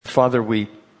Father, we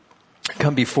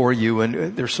come before you,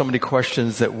 and there's so many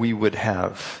questions that we would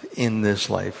have in this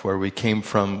life, where we came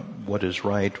from, what is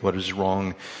right, what is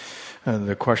wrong,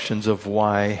 the questions of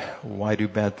why do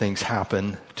bad things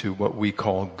happen to what we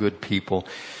call good people,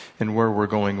 and where we're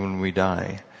going when we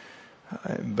die.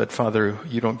 But Father,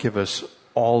 you don't give us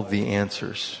all the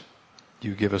answers.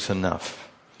 You give us enough.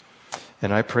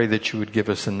 And I pray that you would give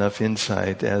us enough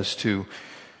insight as to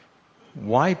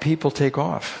why people take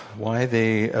off, why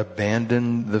they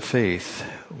abandon the faith,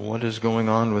 what is going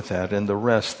on with that, and the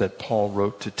rest that Paul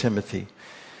wrote to Timothy.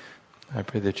 I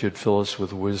pray that you'd fill us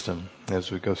with wisdom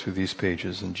as we go through these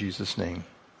pages. In Jesus' name,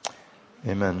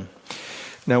 amen.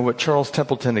 Now, what Charles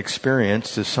Templeton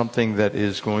experienced is something that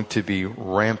is going to be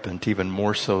rampant, even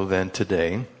more so than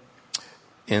today,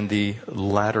 in the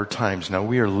latter times. Now,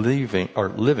 we are living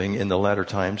in the latter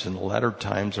times, and the latter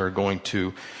times are going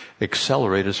to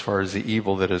accelerate as far as the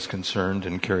evil that is concerned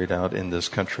and carried out in this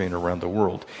country and around the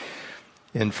world.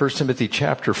 In 1 Timothy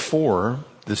chapter 4,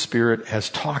 the Spirit has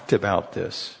talked about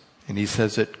this, and he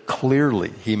says it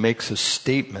clearly. He makes a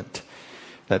statement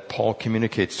that Paul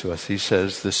communicates to us. He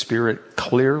says, the Spirit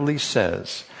clearly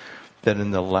says that in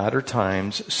the latter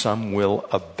times some will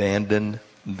abandon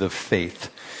the faith.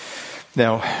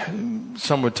 Now,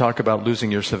 some would talk about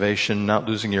losing your salvation, not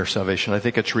losing your salvation. I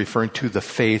think it's referring to the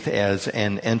faith as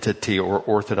an entity, or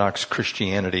Orthodox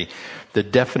Christianity. The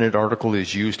definite article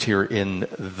is used here in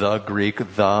the Greek.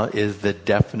 The is the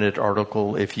definite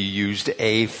article. If you used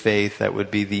a faith, that would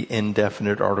be the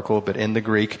indefinite article. But in the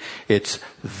Greek, it's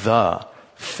the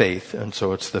faith. And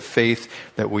so it's the faith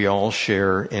that we all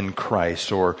share in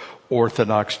Christ, or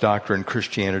Orthodox doctrine,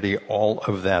 Christianity, all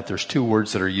of that. There's two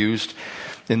words that are used.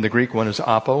 In the Greek, one is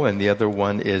apo, and the other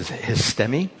one is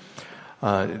histemi.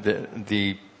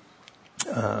 The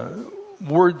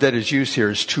word that is used here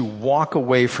is to walk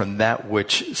away from that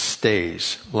which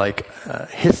stays, like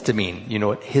histamine. You know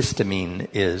what histamine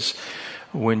is?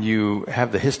 When you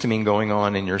have the histamine going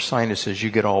on in your sinuses, you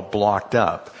get all blocked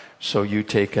up. So you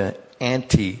take an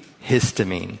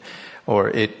antihistamine, or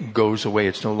it goes away.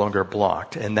 It's no longer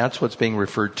blocked. And that's what's being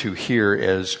referred to here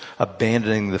as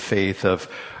abandoning the faith, of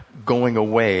going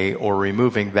away or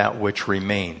removing that which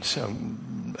remains.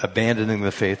 Abandoning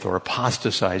the faith, or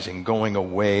apostatizing, going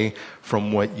away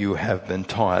from what you have been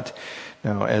taught.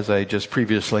 Now, as I just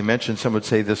previously mentioned, some would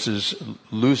say this is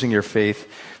losing your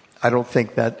faith. I don't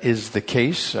think that is the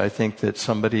case. I think that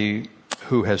somebody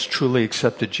who has truly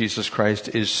accepted Jesus Christ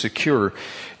is secure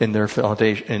in their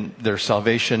foundation, in their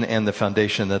salvation and the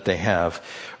foundation that they have.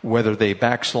 Whether they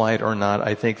backslide or not,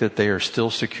 I think that they are still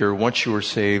secure. Once you are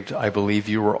saved, I believe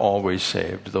you were always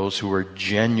saved. Those who are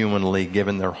genuinely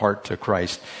given their heart to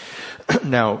Christ.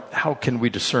 Now, how can we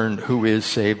discern who is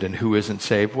saved and who isn't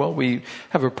saved? Well, we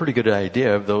have a pretty good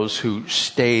idea of those who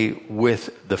stay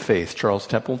with the faith. Charles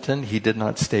Templeton, he did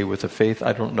not stay with the faith.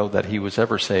 I don't know that he was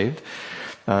ever saved.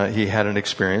 He had an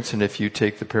experience, and if you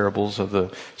take the parables of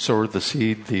the sower of the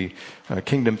seed, the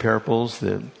kingdom parables,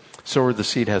 the sower of the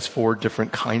seed has 4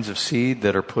 different kinds of seed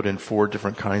that are put in 4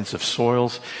 different kinds of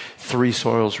soils. 3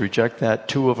 soils reject that.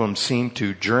 2 of them seem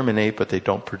to germinate, but they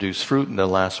don't produce fruit. And the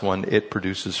last one, it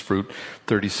produces fruit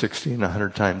 30, 60, and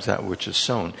 100 times that which is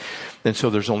sown. And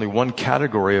so there's only one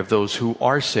category of those who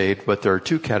are saved, but there are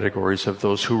 2 categories of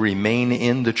those who remain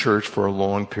in the church for a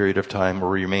long period of time, or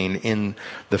remain in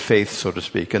the faith, so to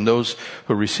speak. And those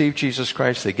who receive Jesus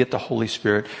Christ, they get the Holy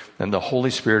Spirit, and the Holy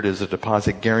Spirit is a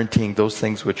deposit guaranteeing those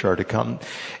things which are to come.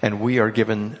 And we are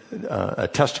given a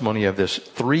testimony of this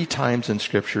 3 times in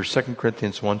Scripture: 2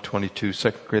 Corinthians 1:22,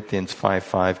 2 Corinthians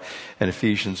 5:5, and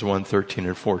Ephesians 1:13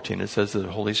 and 14. It says that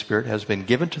the Holy Spirit has been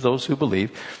given to those who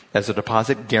believe as a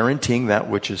deposit guaranteeing that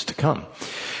which is to come.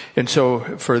 And so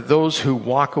for those who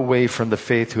walk away from the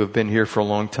faith, who have been here for a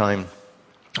long time,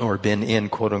 or been in,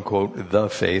 quote unquote, the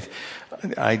faith,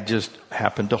 I just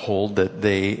happen to hold that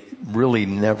they really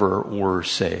never were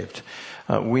saved.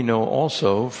 We know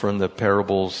also from the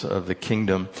parables of the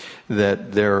kingdom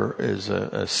that there is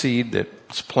a seed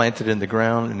that's planted in the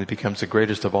ground, and it becomes the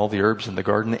greatest of all the herbs in the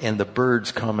garden, and the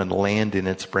birds come and land in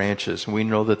its branches. We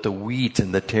know that the wheat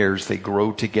and the tares, they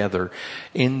grow together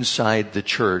inside the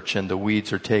church, and the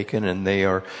weeds are taken and they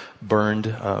are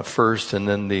burned first, and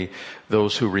then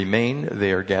those who remain,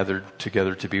 they are gathered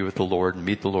together to be with the Lord and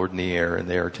meet the Lord in the air, and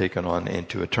they are taken on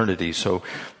into eternity. So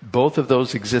both of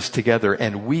those exist together,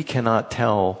 and we cannot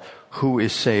tell who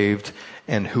is saved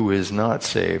and who is not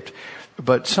saved.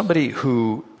 But somebody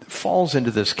who falls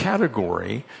into this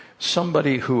category,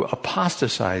 somebody who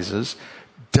apostatizes,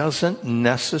 doesn't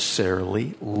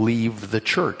necessarily leave the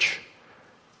church.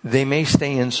 They may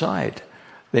stay inside.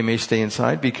 They may stay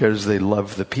inside because they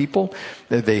love the people.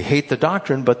 They hate the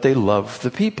doctrine, but they love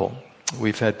the people.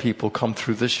 We've had people come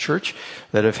through this church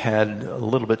that have had a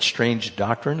little bit strange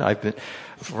doctrine.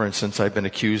 For instance, I've been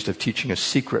accused of teaching a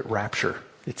secret rapture.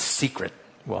 It's secret.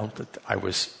 Well, I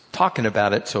was talking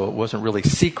about it, so it wasn't really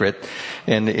secret.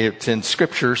 And it's in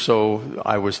Scripture, so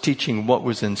I was teaching what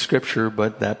was in Scripture,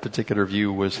 but that particular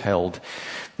view was held.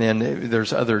 And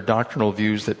there's other doctrinal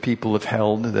views that people have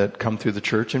held that come through the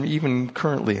church and even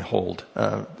currently hold.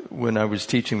 When I was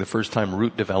teaching the first time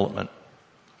root development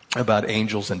about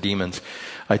angels and demons,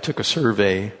 I took a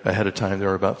survey ahead of time. There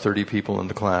were about 30 people in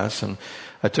the class, and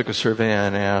I took a survey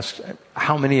and asked,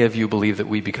 how many of you believe that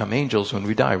we become angels when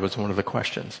we die, was one of the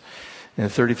questions.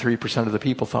 And 33% of the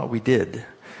people thought we did.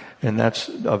 And that's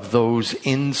of those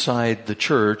inside the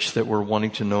church that were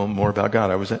wanting to know more about God.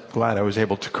 I was glad I was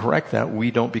able to correct that. We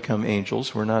don't become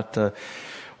angels. We're not,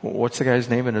 what's the guy's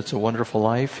name in It's a Wonderful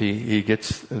Life? He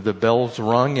gets the bells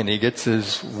rung and he gets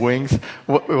his wings.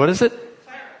 What is it?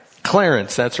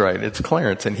 Clarence, that's right. It's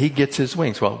Clarence, and he gets his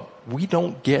wings. Well, we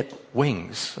don't get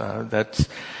wings. That's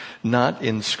not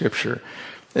in Scripture.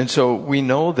 And so we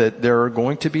know that there are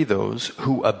going to be those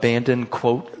who abandon,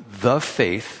 quote, the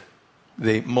faith.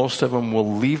 Most of them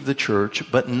will leave the church,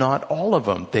 but not all of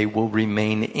them. They will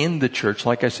remain in the church.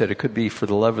 Like I said, it could be for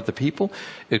the love of the people.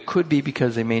 It could be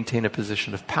because they maintain a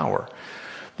position of power.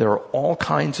 There are all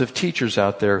kinds of teachers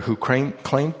out there who claim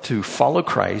to follow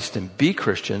Christ and be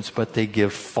Christians, but they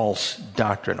give false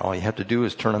doctrine. All you have to do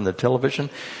is turn on the television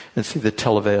and see the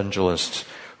televangelists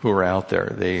who are out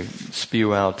there. They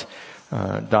spew out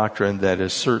doctrine that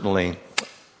is certainly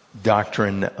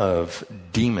doctrine of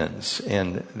demons.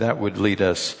 And that would lead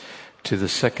us to the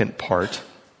second part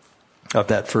of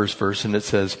that first verse. And it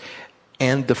says,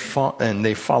 and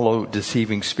they follow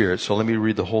deceiving spirits. So let me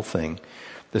read the whole thing.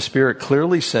 The Spirit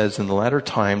clearly says in the latter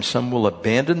times, some will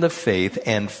abandon the faith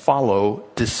and follow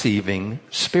deceiving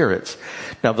spirits.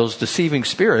 Now, those deceiving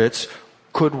spirits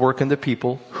could work in the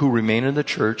people who remain in the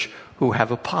church, who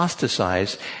have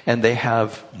apostatized, and they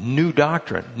have new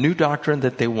doctrine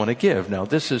that they want to give. Now,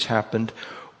 this has happened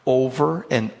over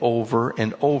and over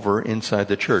and over inside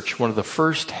the church. One of the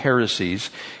first heresies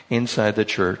inside the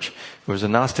church was a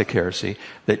Gnostic heresy,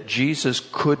 that Jesus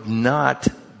could not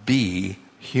be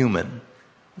human.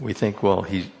 We think, well,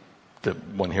 the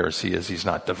one heresy is he's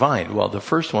not divine. Well, the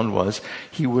first one was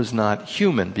he was not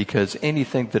human, because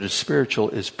anything that is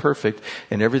spiritual is perfect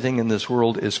and everything in this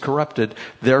world is corrupted.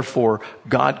 Therefore,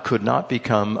 God could not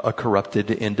become a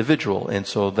corrupted individual. And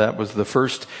so that was the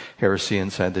first heresy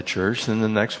inside the church. And the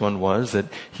next one was that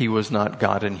he was not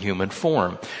God in human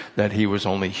form, that he was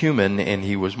only human and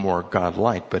he was more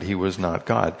God-like, but he was not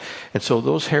God. And so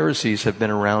those heresies have been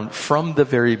around from the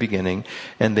very beginning,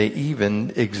 and they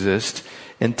even exist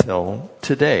until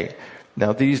today.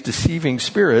 Now, these deceiving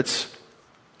spirits,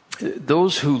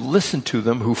 those who listen to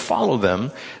them, who follow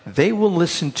them, they will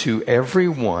listen to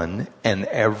everyone and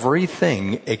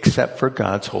everything except for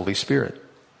God's Holy Spirit.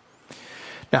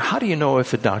 Now, how do you know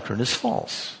if a doctrine is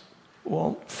false?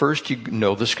 Well, first you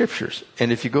know the Scriptures.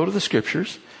 And if you go to the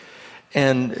Scriptures,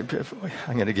 and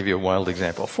I'm going to give you a wild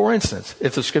example. For instance,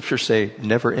 if the Scriptures say,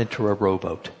 never enter a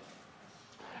rowboat,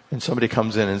 and somebody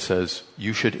comes in and says,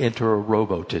 you should enter a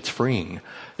rowboat, it's freeing.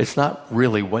 It's not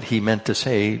really what he meant to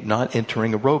say, not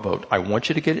entering a rowboat. I want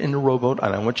you to get in a rowboat,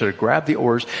 and I want you to grab the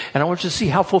oars, and I want you to see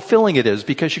how fulfilling it is,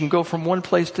 because you can go from one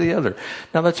place to the other.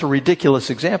 Now, that's a ridiculous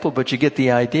example, but you get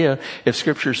the idea. If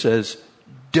Scripture says,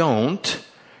 don't,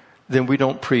 then we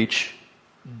don't preach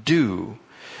do.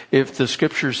 If the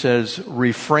Scripture says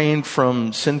refrain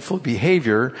from sinful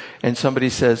behavior, and somebody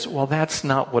says, well, that's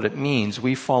not what it means.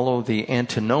 We follow the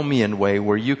antinomian way,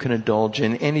 where you can indulge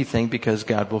in anything because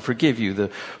God will forgive you. The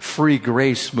free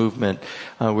grace movement,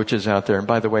 which is out there. And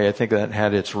by the way, I think that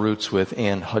had its roots with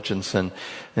Ann Hutchinson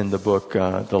in the book,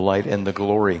 The Light and the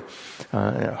Glory.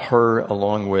 Her,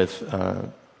 along with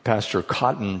Pastor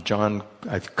Cotton, John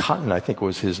Cotton, I think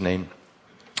was his name.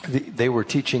 They were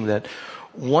teaching that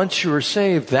once you're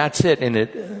saved, that's it. And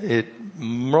it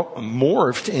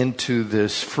morphed into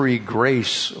this free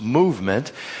grace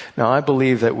movement. Now, I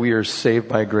believe that we are saved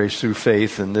by grace through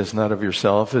faith, and this not of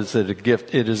yourself. Is it a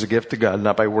gift? It is a gift to God,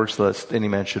 not by works, lest any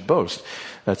man should boast.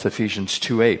 That's Ephesians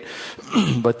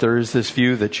 2:8. But there is this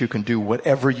view that you can do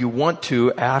whatever you want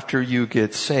to after you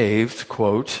get saved,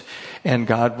 quote, and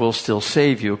God will still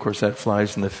save you. Of course, that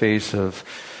flies in the face of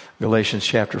Galatians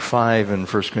chapter 5 and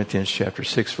 1 Corinthians chapter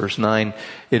 6 verse 9,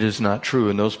 it is not true,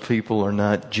 and those people are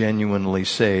not genuinely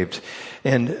saved.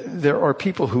 And there are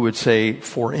people who would say,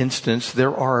 for instance,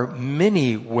 there are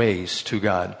many ways to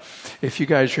God. If you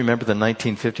guys remember the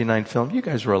 1959 film, you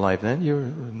guys were alive then, you were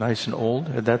nice and old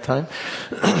at that time.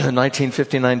 The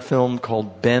 1959 film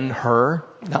called Ben-Hur.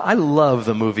 Now, I love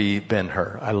the movie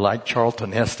Ben-Hur. I like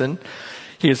Charlton Heston.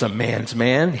 He is a man's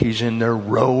man. He's in there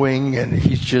rowing, and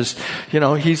he's just,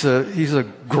 he's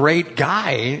a great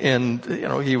guy. And,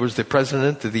 he was the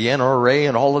president of the NRA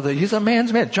and all of that. He's a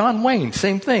man's man. John Wayne,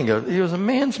 same thing. He was a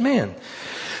man's man.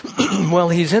 Well,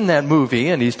 he's in that movie,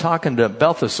 and he's talking to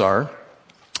Balthasar.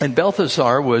 And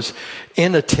Balthasar was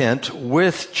in a tent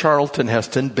with Charlton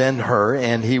Heston, Ben-Hur,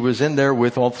 and he was in there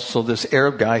with also this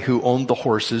Arab guy who owned the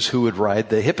horses who would ride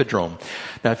the hippodrome.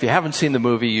 Now, if you haven't seen the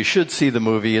movie, you should see the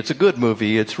movie. It's a good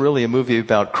movie. It's really a movie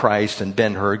about Christ and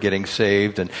Ben-Hur getting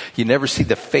saved, and you never see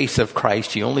the face of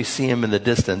Christ. You only see him in the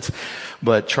distance.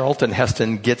 But Charlton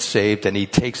Heston gets saved, and he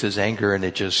takes his anger, and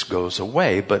it just goes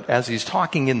away. But as he's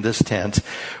talking in this tent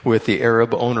with the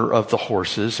Arab owner of the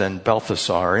horses and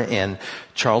Balthasar, and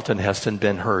Charlton Heston,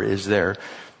 Ben-Hur is there,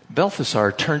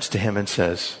 Balthasar turns to him and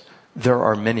says, there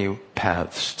are many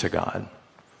paths to God.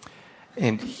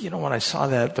 And, when I saw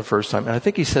that the first time, and I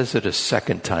think he says it a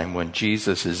second time when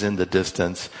Jesus is in the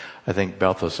distance, I think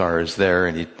Balthasar is there,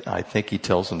 and I think he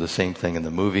tells him the same thing in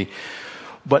the movie.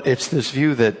 But it's this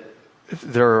view that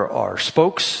there are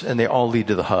spokes and they all lead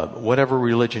to the hub. Whatever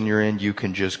religion you're in, you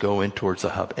can just go in towards the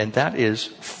hub. And that is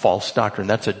false doctrine.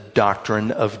 That's a doctrine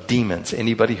of demons.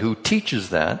 Anybody who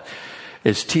teaches that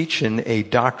is teaching a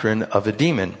doctrine of a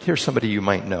demon. Here's somebody you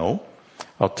might know.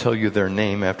 I'll tell you their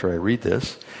name after I read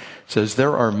this. It says,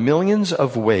 there are millions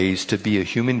of ways to be a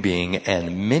human being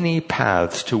and many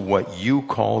paths to what you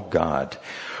call God.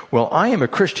 Well, I am a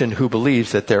Christian who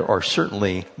believes that there are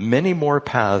certainly many more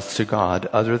paths to God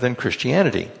other than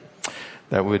Christianity.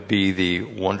 That would be the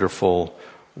wonderful,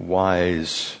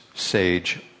 wise,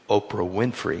 sage Oprah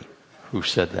Winfrey who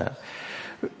said that.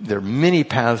 There are many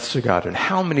paths to God, and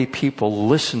how many people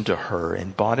listened to her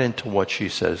and bought into what she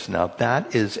says. Now,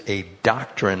 that is a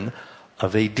doctrine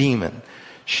of a demon.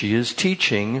 She is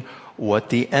teaching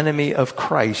what the enemy of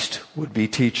Christ would be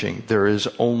teaching. There is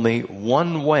only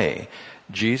one way.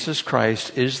 Jesus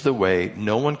Christ is the way.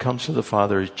 No one comes to the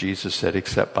Father, as Jesus said,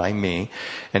 except by me.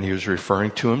 And he was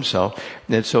referring to himself.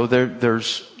 And so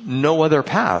there's no other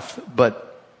path.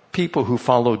 But people who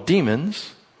follow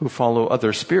demons, who follow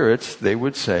other spirits, they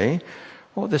would say,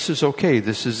 well, this is okay.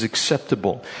 This is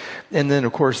acceptable. And then,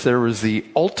 of course, there was the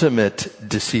ultimate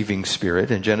deceiving spirit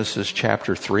in Genesis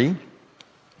chapter 3.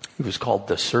 He was called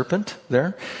the serpent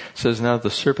there. It says, now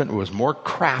the serpent was more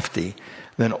crafty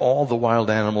than all the wild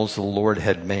animals the Lord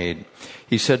had made.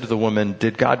 He said to the woman,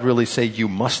 did God really say you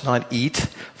must not eat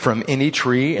from any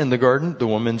tree in the garden? The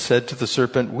woman said to the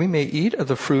serpent, we may eat of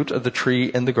the fruit of the tree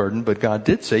in the garden, but God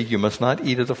did say you must not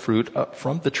eat of the fruit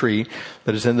from the tree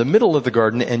that is in the middle of the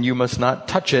garden, and you must not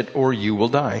touch it or you will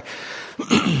die.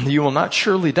 You will not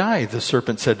surely die, the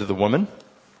serpent said to the woman.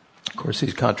 Of course,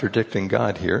 he's contradicting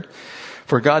God here.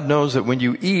 For God knows that when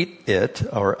you eat it,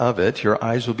 or of it, your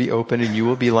eyes will be open and you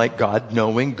will be like God,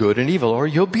 knowing good and evil. Or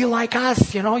you'll be like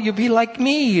us, you'll be like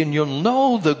me, and you'll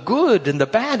know the good and the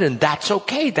bad, and that's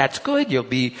okay, that's good. You'll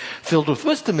be filled with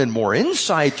wisdom and more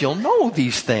insight. You'll know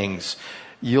these things.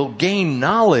 You'll gain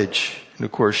knowledge. And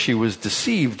of course, she was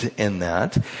deceived in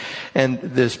that. And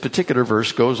this particular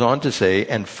verse goes on to say,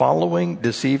 and following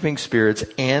deceiving spirits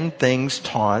and things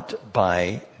taught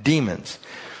by demons.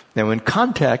 Now, in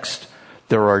context,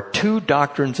 there are two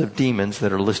doctrines of demons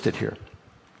that are listed here.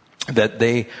 That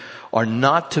they are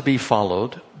not to be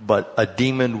followed, but a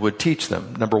demon would teach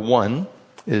them. Number one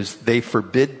is they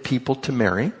forbid people to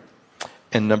marry.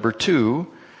 And number two,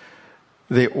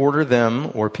 they order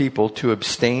them or people to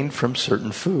abstain from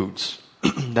certain foods.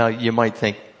 Now, you might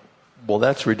think, well,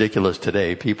 that's ridiculous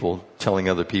today, people telling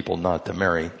other people not to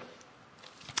marry.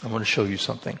 I want to show you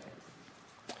something.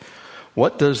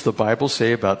 What does the Bible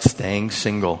say about staying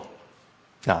single?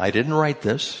 Now, I didn't write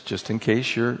this, just in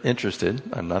case you're interested.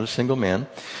 I'm not a single man.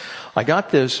 I got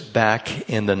this back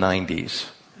in the 90s.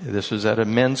 This was at a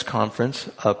men's conference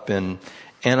up in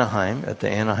Anaheim, at the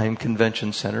Anaheim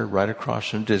Convention Center, right across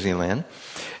from Disneyland.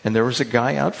 And there was a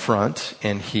guy out front,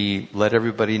 and he let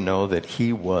everybody know that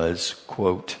he was,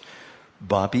 quote,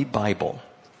 Bobby Bible.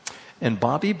 And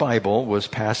Bobby Bible was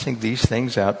passing these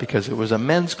things out because it was a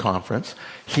men's conference.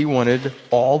 He wanted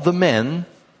all the men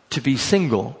to be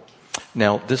single.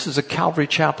 Now, this is a Calvary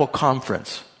Chapel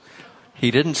conference. He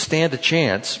didn't stand a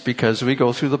chance because we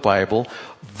go through the Bible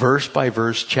verse by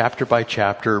verse, chapter by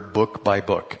chapter, book by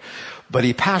book. But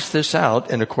he passed this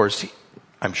out, and of course,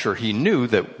 I'm sure he knew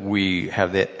that we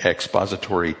have that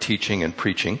expository teaching and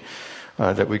preaching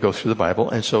that we go through the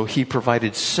Bible. And so he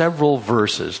provided several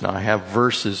verses. Now, I have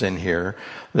verses in here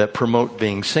that promote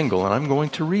being single, and I'm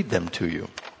going to read them to you.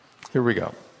 Here we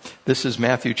go. This is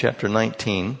Matthew chapter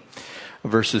 19,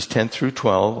 verses 10 through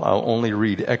 12. I'll only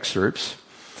read excerpts.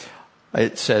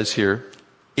 It says here,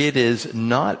 "It is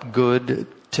not good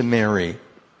to marry."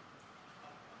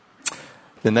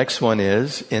 The next one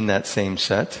is, in that same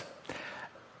set,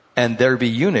 "And there be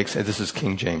eunuchs," and this is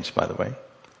King James, by the way,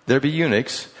 "there be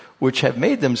eunuchs which have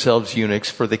made themselves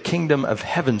eunuchs for the kingdom of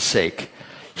heaven's sake.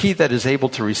 He that is able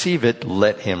to receive it,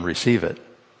 let him receive it."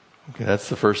 Okay, that's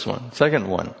the first one. Second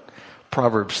one,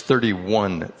 Proverbs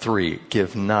 31:3,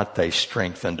 "Give not thy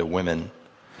strength unto women."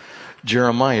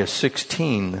 Jeremiah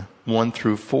 16:1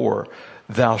 through 4,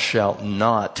 "Thou shalt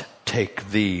not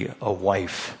take thee a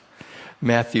wife."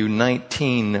 Matthew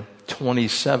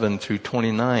 19:27 through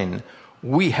 29,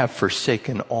 "We have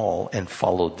forsaken all and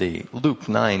followed thee." Luke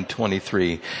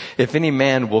 9:23, "If any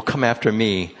man will come after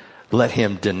me, let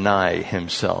him deny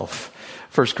himself."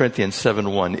 1 Corinthians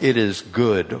 7:1, "It is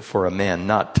good for a man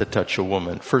not to touch a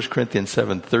woman." 1 Corinthians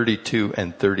 7:32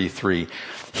 and 33,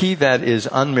 "He that is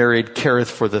unmarried careth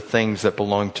for the things that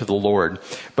belong to the Lord,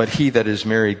 but he that is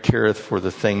married careth for the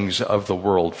things of the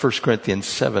world." 1 Corinthians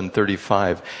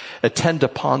 7:35, "Attend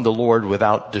upon the Lord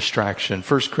without distraction."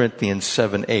 1 Corinthians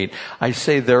 7:8, "I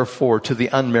say therefore to the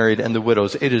unmarried and the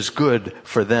widows, it is good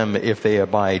for them if they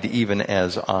abide even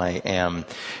as I am."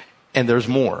 And there's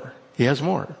more. He has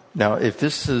more. Now, if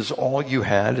this is all you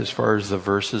had as far as the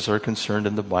verses are concerned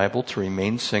in the Bible to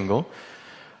remain single,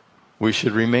 we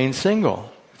should remain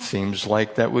single. It seems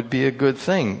like that would be a good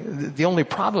thing. The only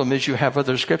problem is you have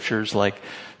other scriptures like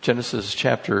Genesis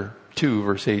chapter 2,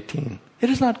 verse 18. "It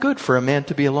is not good for a man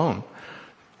to be alone.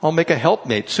 I'll make a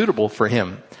helpmate suitable for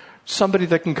him." Somebody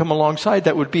that can come alongside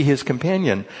that would be his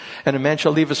companion. "And a man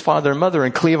shall leave his father and mother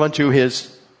and cleave unto his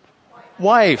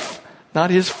wife." Not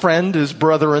his friend, his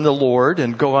brother in the Lord,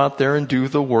 and go out there and do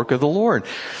the work of the Lord.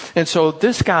 And so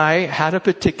this guy had a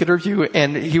particular view,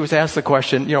 and he was asked the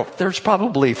question, there's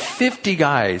probably 50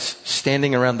 guys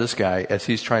standing around this guy as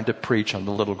he's trying to preach on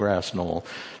the little grass knoll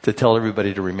to tell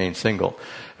everybody to remain single.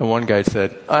 And one guy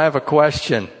said, "I have a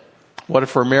question. What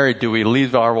if we're married? Do we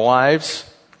leave our wives?"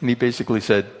 And he basically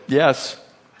said, "Yes.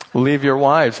 Leave your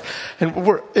wives." And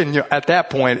at that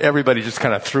point, everybody just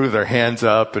kind of threw their hands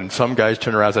up, and some guys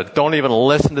turned around and said, "Don't even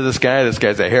listen to this guy. This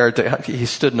guy's a heretic." He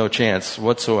stood no chance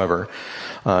whatsoever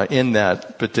in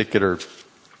that particular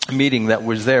meeting that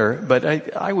was there. But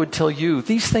I would tell you,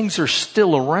 these things are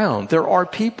still around. There are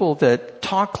people that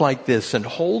talk like this and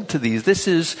hold to these.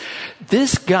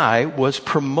 This guy was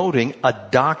promoting a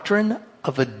doctrine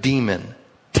of a demon,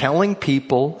 telling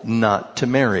people not to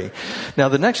marry. Now,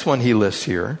 the next one he lists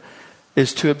here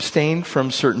is to abstain from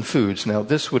certain foods. Now,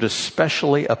 this would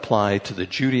especially apply to the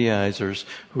Judaizers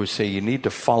who say you need to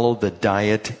follow the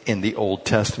diet in the Old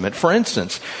Testament. For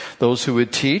instance, those who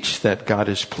would teach that God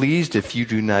is pleased if you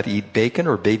do not eat bacon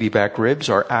or baby back ribs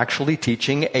are actually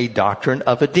teaching a doctrine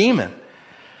of a demon.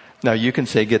 Now, you can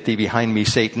say, "Get thee behind me,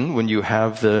 Satan." When you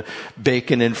have the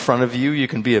bacon in front of you, you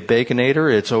can be a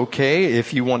baconator. It's okay.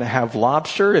 If you want to have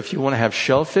lobster, if you want to have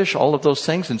shellfish, all of those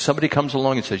things, and somebody comes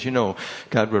along and says,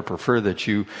 God would prefer that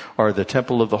you are the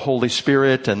temple of the Holy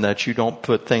Spirit and that you don't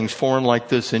put things foreign like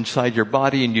this inside your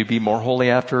body and you be more holy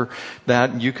after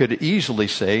that, you could easily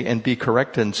say, and be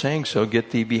correct in saying so, "Get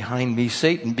thee behind me,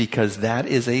 Satan," because that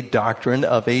is a doctrine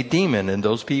of a demon. And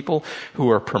those people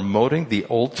who are promoting the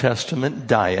Old Testament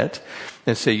diet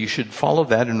and say you should follow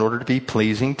that in order to be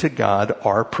pleasing to God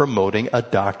are promoting a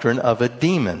doctrine of a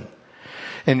demon.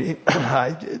 And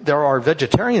there are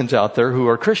vegetarians out there who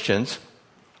are Christians,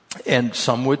 and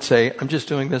some would say, "I'm just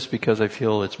doing this because I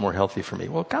feel it's more healthy for me."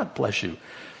 Well, God bless you.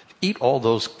 Eat all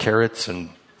those carrots and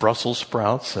Brussels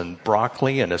sprouts and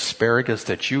broccoli and asparagus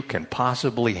that you can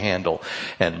possibly handle,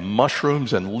 and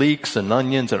mushrooms and leeks and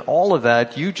onions and all of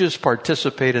that. You just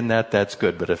participate in that. That's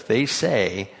good. But if they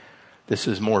say this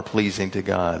is more pleasing to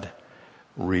God,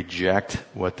 reject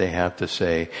what they have to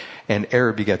say. And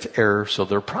error begets error, so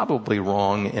they're probably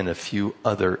wrong in a few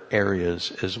other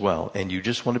areas as well. And you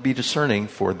just want to be discerning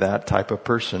for that type of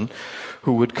person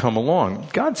who would come along.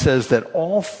 God says that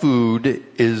all food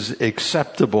is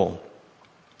acceptable.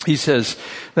 He says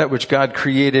that which God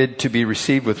created to be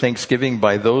received with thanksgiving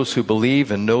by those who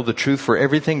believe and know the truth. For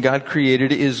everything God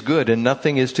created is good, and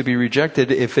nothing is to be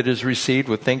rejected if it is received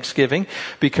with thanksgiving,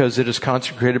 because it is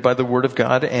consecrated by the word of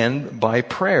God and by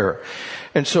prayer.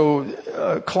 And so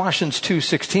Colossians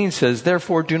 2:16 says,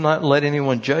 therefore do not let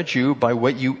anyone judge you by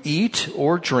what you eat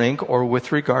or drink, or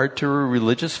with regard to a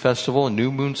religious festival, a new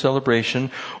moon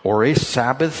celebration, or a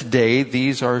Sabbath day.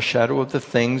 These are a shadow of the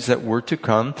things that were to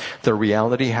come. The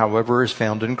reality, however, is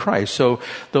found in Christ. So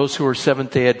those who are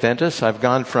Seventh-day Adventists, I've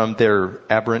gone from they're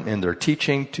aberrant in their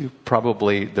teaching to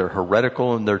probably they're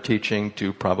heretical in their teaching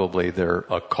to probably they're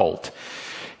a cult.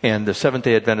 And the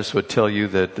Seventh-day Adventists would tell you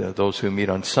that those who meet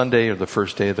on Sunday or the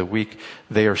first day of the week,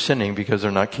 they are sinning because they're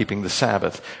not keeping the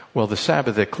Sabbath. Well, the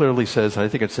Sabbath, it clearly says, and I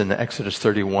think it's in Exodus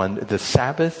 31, the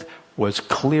Sabbath was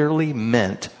clearly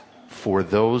meant for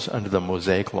those under the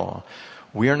Mosaic law.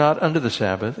 We are not under the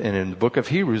Sabbath, and in the book of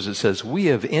Hebrews it says, we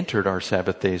have entered our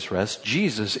Sabbath day's rest.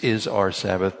 Jesus is our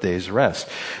Sabbath day's rest.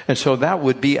 And so that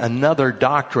would be another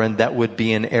doctrine that would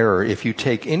be in error. If you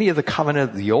take any of the covenant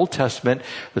of the Old Testament,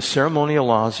 the ceremonial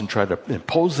laws, and try to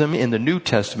impose them in the New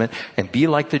Testament and be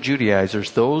like the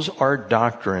Judaizers, those are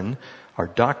doctrines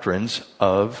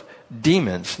of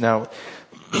demons. Now,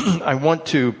 I want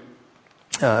to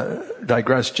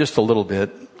digress just a little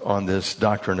bit on this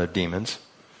doctrine of demons.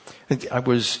 I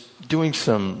was doing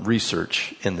some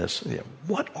research in this.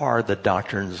 What are the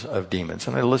doctrines of demons?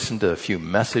 And I listened to a few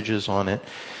messages on it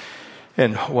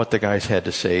and what the guys had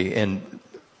to say. And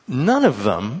none of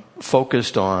them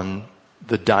focused on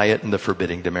the diet and the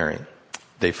forbidding to marry.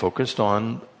 They focused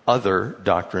on other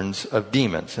doctrines of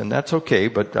demons. And that's okay,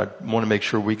 but I want to make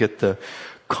sure we get the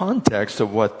context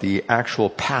of what the actual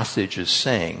passage is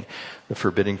saying. The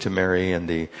forbidding to marry and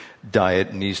the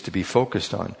diet needs to be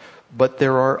focused on. But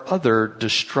there are other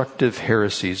destructive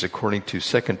heresies according to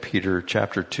 2 Peter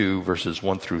chapter 2 verses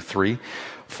 1 through 3.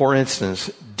 For instance,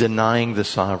 denying the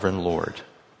sovereign Lord,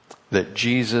 that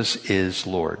Jesus is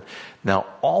Lord. Now,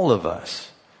 all of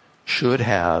us should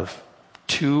have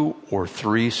 2 or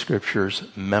 3 scriptures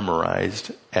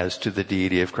memorized as to the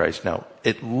deity of Christ. Now,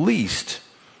 at least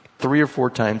 3 or 4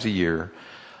 times a year,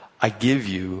 I give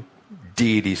you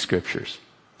deity scriptures.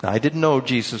 Now, I didn't know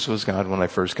Jesus was God when I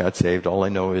first got saved. All I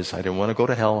know is I didn't want to go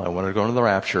to hell. I wanted to go to the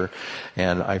rapture.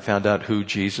 And I found out who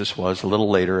Jesus was a little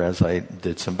later as I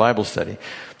did some Bible study.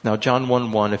 Now, John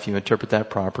 1:1, if you interpret that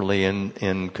properly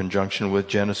in conjunction with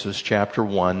Genesis chapter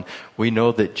 1, we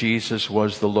know that Jesus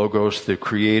was the Logos, the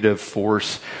creative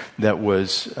force that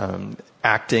was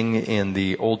acting in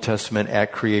the Old Testament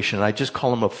at creation. I just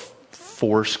call him a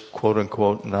force, quote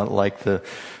unquote, not like the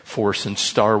force in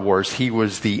Star Wars. He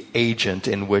was the agent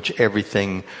in which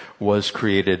everything was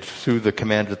created through the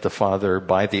command of the Father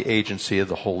by the agency of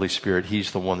the Holy Spirit.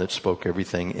 He's the one that spoke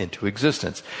everything into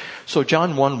existence. So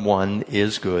John 1:1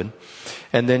 is good.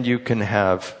 And then you can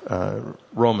have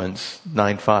Romans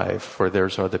 9:5, for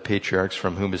theirs are the patriarchs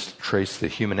from whom is traced the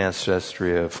human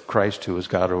ancestry of Christ, who is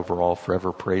God over all,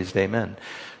 forever praised. Amen.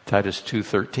 Titus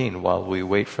 2:13, while we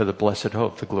wait for the blessed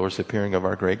hope, the glorious appearing of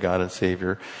our great God and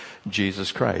Savior,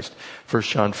 Jesus Christ. 1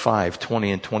 John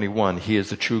 5:20 and 21, he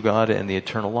is the true God and the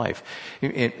eternal life.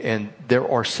 And there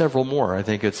are several more. I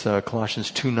think it's Colossians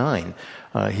 2:9.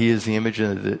 He is the image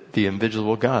of the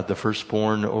invisible God, the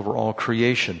firstborn over all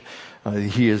creation.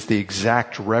 He is the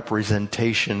exact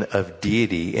representation of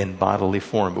deity in bodily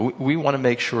form. We want to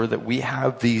make sure that we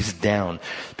have these down,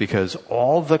 because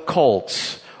all the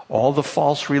cults, all the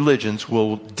false religions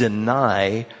will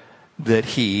deny that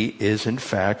he is in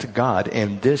fact God.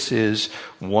 And this is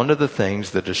one of the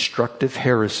things, the destructive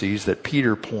heresies that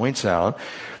Peter points out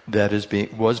that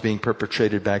was being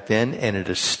perpetrated back then, and it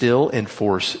is still in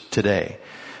force today.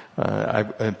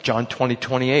 John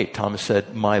 20:28, Thomas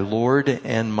said, my Lord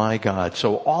and my God.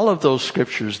 So all of those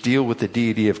scriptures deal with the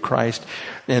deity of Christ,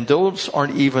 and those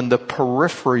aren't even the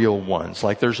peripheral ones.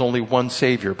 Like there's only one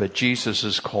Savior, but Jesus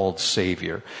is called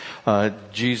Savior.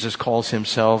 Jesus calls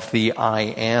himself the I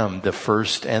am, the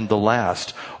first and the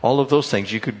last. All of those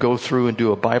things. You could go through and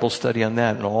do a Bible study on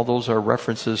that, and all those are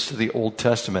references to the Old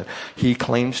Testament. He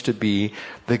claims to be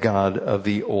the God of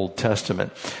the Old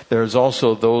Testament. There's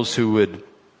also those who would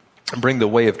bring the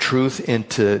way of truth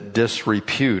into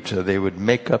disrepute. They would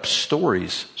make up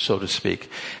stories, so to speak.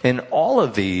 And all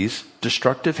of these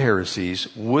destructive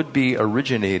heresies would be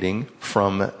originating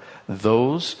from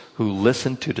those who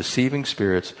listen to deceiving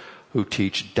spirits who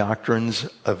teach doctrines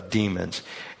of demons.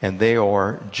 And they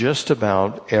are just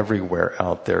about everywhere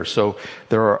out there. So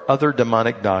there are other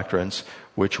demonic doctrines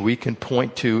which we can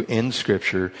point to in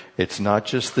Scripture. It's not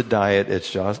just the diet,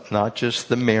 it's just not just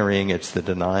the marrying, it's the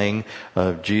denying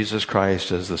of Jesus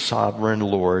Christ as the sovereign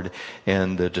Lord,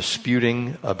 and the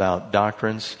disputing about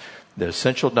doctrines. The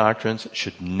essential doctrines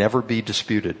should never be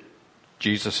disputed.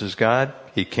 Jesus is God.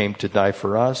 He came to die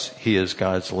for us. He is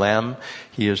God's Lamb.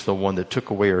 He is the one that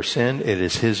took away our sin. It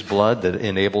is His blood that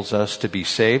enables us to be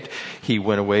saved. He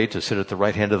went away to sit at the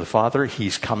right hand of the Father.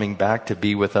 He's coming back to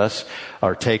be with us,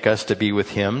 or take us to be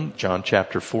with Him, John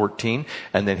chapter 14.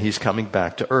 And then He's coming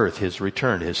back to earth, His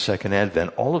return, His second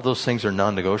advent. All of those things are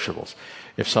non-negotiables.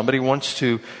 If somebody wants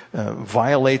to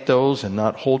violate those and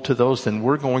not hold to those, then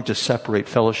we're going to separate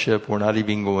fellowship. We're not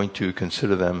even going to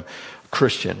consider them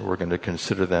Christian. We're going to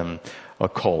consider them a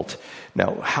cult.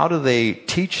 Now, how do they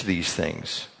teach these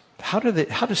things? How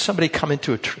does somebody come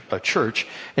into a church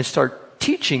and start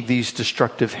teaching these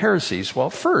destructive heresies? Well,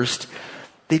 first,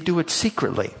 they do it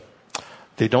secretly.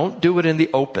 They don't do it in the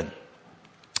open.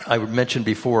 I mentioned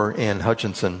before Ann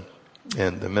Hutchinson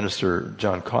and the minister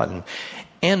John Cotton.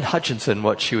 Ann Hutchinson,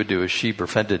 what she would do is she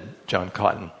befriended John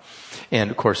Cotton.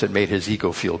 And of course, it made his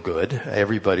ego feel good.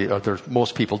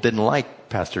 Most people didn't like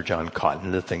Pastor John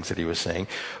Cotton, the things that he was saying.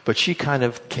 But she kind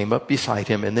of came up beside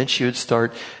him, and then she would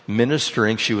start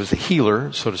ministering. She was a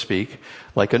healer, so to speak,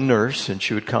 like a nurse, and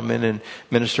she would come in and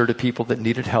minister to people that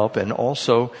needed help. And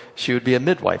also, she would be a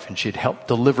midwife, and she'd help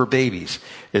deliver babies,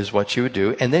 is what she would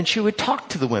do. And then she would talk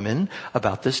to the women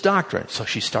about this doctrine. So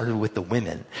she started with the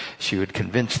women. She would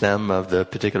convince them of the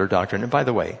particular doctrine. And by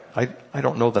the way, I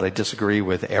don't know that I disagree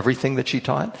with everything that she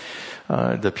taught.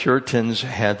 The Puritans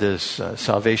had this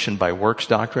salvation by works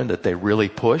doctrine that they really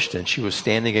pushed, and she was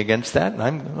standing against that. And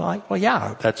I'm like, well,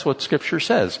 yeah, that's what Scripture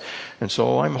says. And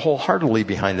so I'm wholeheartedly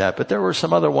behind that. But there were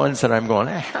some other ones that I'm going,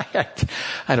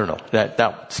 I don't know,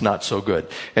 that's not so good.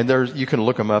 And you can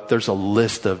look them up. There's a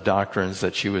list of doctrines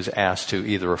that she was asked to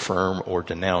either affirm or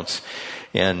denounce.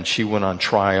 And she went on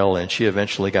trial, and she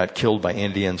eventually got killed by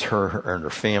Indians, her and her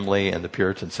family. And the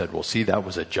Puritans said, well, see, that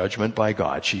was a judgment by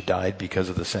God. She died because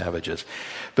of the savages.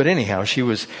 But anyhow, she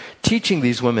was teaching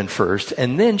these women first,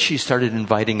 and then she started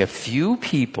inviting a few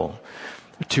people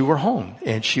to her home,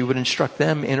 and she would instruct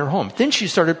them in her home. Then she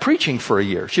started preaching for a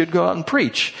year. She would go out and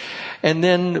preach. And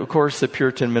then, of course, the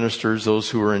Puritan ministers, those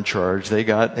who were in charge, they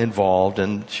got involved,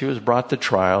 and she was brought to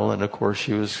trial. And of course,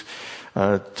 she was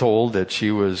told that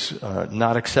she was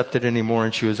not accepted anymore,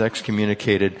 and she was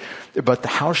excommunicated. But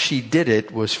how she did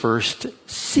it was first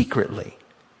secretly.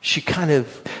 She kind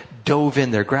of dove in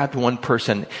there, grabbed one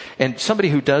person. And somebody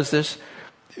who does this,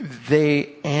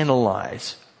 they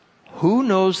analyze who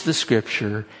knows the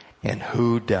Scripture and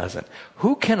who doesn't.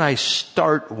 Who can I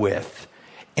start with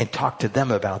and talk to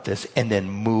them about this and then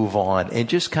move on? And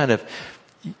just kind of,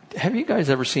 have you guys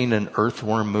ever seen an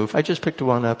earthworm move? I just picked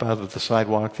one up out of the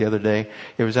sidewalk the other day.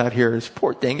 It was out here. This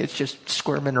poor thing, it's just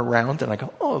squirming around. And I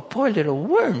go, oh, poor little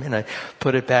worm. And I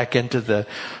put it back into the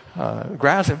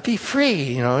grass and be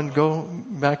free, and go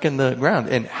back in the ground.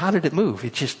 And how did it move?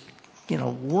 It just,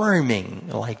 worming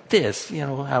like this.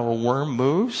 How a worm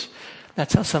moves?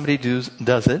 That's how somebody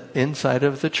does it inside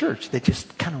of the church. They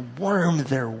just kind of worm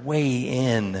their way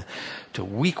in to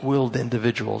weak-willed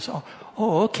individuals.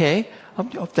 Oh, okay.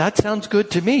 That sounds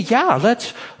good to me. Yeah,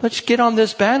 let's get on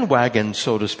this bandwagon,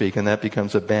 so to speak. And that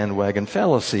becomes a bandwagon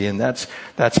fallacy. And that's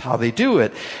how they do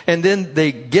it. And then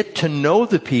they get to know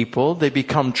the people. They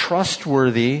become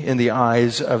trustworthy in the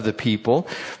eyes of the people.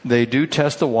 They do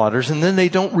test the waters. And then they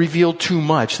don't reveal too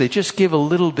much. They just give a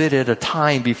little bit at a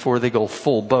time before they go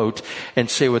full boat and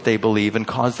say what they believe and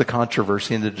cause the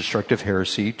controversy and the destructive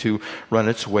heresy to run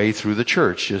its way through the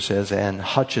church, just as Ann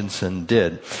Hutchinson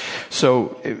did.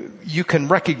 So you can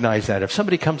recognize that. If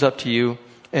somebody comes up to you,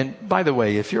 and by the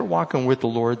way, if you're walking with the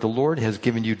Lord has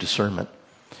given you discernment.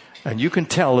 And you can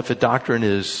tell if a doctrine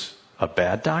is a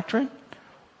bad doctrine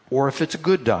or if it's a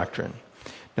good doctrine.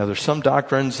 Now, there's some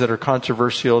doctrines that are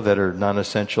controversial, that are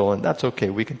non-essential, and that's okay.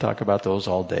 We can talk about those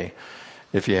all day.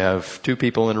 If you have two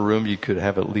people in a room, you could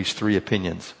have at least 3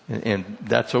 opinions. And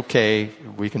that's okay.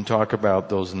 We can talk about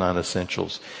those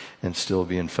non-essentials and still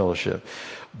be in fellowship.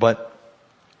 But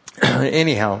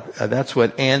anyhow, that's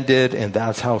what Ann did, and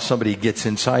that's how somebody gets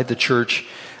inside the church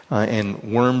and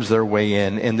worms their way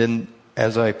in. And then,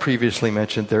 as I previously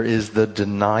mentioned, there is the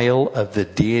denial of the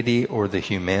deity or the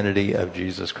humanity of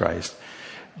Jesus Christ.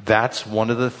 That's one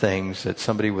of the things that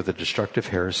somebody with a destructive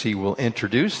heresy will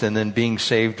introduce, and then being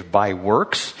saved by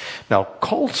works. Now,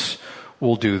 cults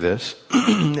will do this,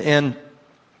 and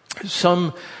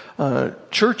some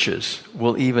churches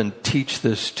will even teach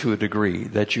this to a degree,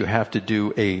 that you have to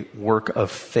do a work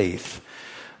of faith.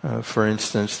 For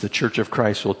instance, the Church of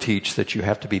Christ will teach that you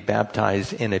have to be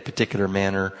baptized in a particular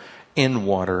manner in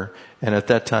water. And at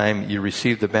that time, you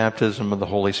receive the baptism of the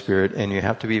Holy Spirit, and you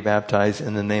have to be baptized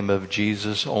in the name of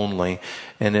Jesus only.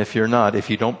 And if you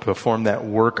don't perform that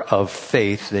work of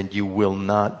faith, then you will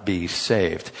not be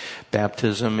saved.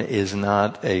 Baptism is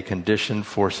not a condition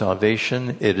for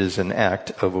salvation. It is an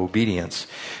act of obedience.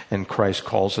 And Christ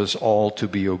calls us all to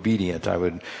be obedient. I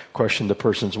would question the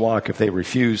person's walk if they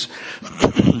refuse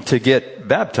to get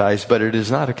baptized, but it is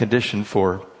not a condition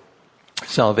for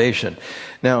salvation.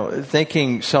 Now,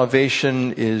 thinking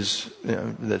salvation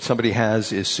that somebody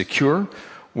has is secure,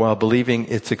 while believing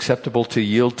it's acceptable to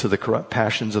yield to the corrupt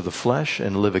passions of the flesh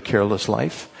and live a careless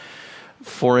life.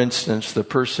 For instance, the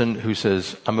person who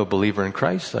says, I'm a believer in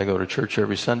Christ, I go to church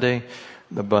every Sunday,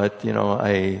 but,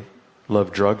 I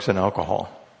love drugs and alcohol,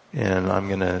 and I'm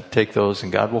going to take those,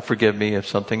 and God will forgive me if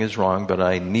something is wrong, but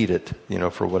I need it,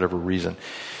 for whatever reason.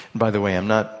 And by the way, I'm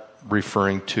not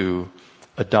referring to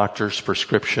a doctor's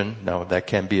prescription. Now, that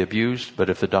can be abused, but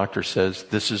if the doctor says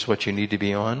this is what you need to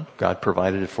be on, God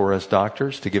provided it for us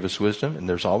doctors to give us wisdom, and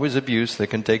there's always abuse that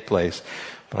can take place,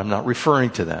 but I'm not referring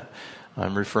to that.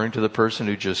 I'm referring to the person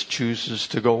who just chooses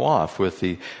to go off with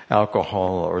the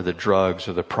alcohol or the drugs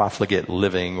or the profligate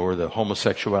living or the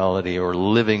homosexuality or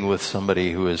living with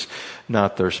somebody who is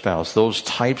not their spouse. Those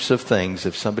types of things,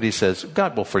 if somebody says,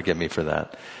 God will forgive me for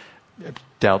that, I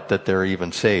doubt that they're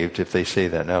even saved if they say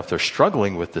that. Now, if they're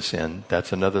struggling with the sin,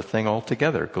 that's another thing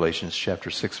altogether. Galatians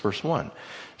chapter 6, verse 1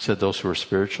 said those who are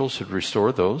spiritual should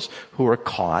restore those who are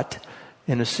caught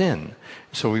in a sin.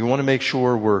 So we want to make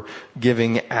sure we're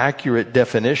giving accurate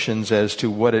definitions as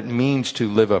to what it means to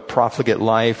live a profligate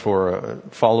life or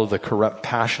follow the corrupt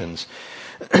passions.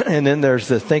 And then there's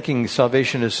the thinking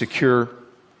salvation is secure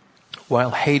while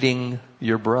hating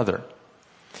your brother.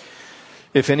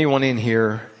 If anyone in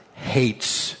here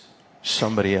hates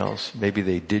somebody else, maybe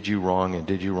they did you wrong and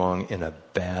did you wrong in a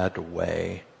bad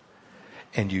way,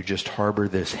 and you just harbor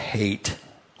this hate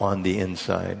on the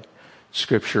inside,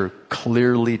 Scripture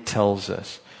clearly tells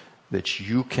us that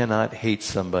you cannot hate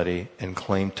somebody and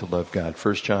claim to love God.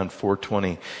 1 John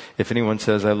 4:20, if anyone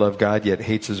says, I love God, yet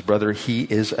hates his brother, he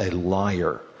is a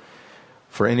liar.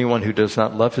 For anyone who does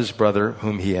not love his brother,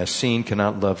 whom he has seen,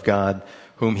 cannot love God,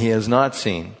 whom he has not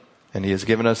seen. And he has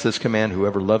given us this command,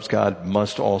 whoever loves God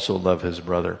must also love his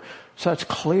brother. So that's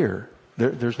clear.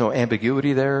 There's no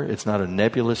ambiguity there. It's not a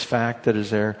nebulous fact that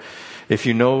is there. If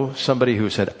you know somebody who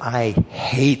said, I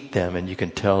hate them, and you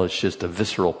can tell it's just a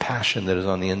visceral passion that is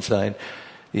on the inside,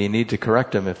 you need to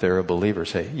correct them if they're a believer.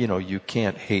 Say, you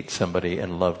can't hate somebody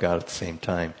and love God at the same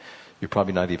time. You're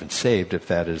probably not even saved if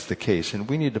that is the case. And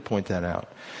we need to point that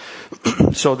out.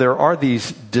 So there are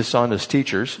these dishonest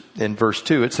teachers. In verse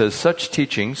 2, it says, such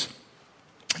teachings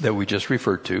that we just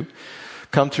referred to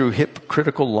come through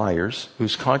hypocritical liars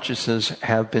whose consciences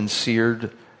have been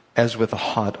seared as with a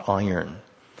hot iron.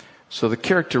 So the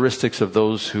characteristics of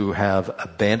those who have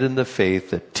abandoned the faith,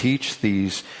 that teach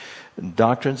these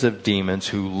doctrines of demons,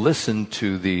 who listen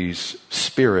to these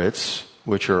spirits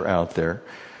which are out there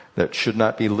that should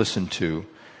not be listened to,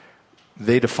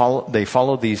 they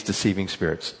follow these deceiving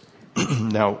spirits.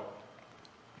 Now,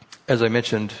 as I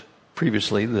mentioned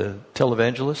previously, the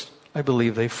televangelists, I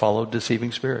believe they follow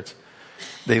deceiving spirits.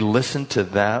 They listen to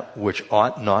that which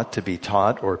ought not to be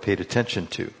taught or paid attention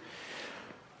to.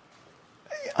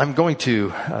 I'm going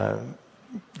to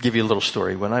give you a little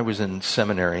story. When I was in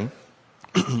seminary,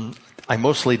 I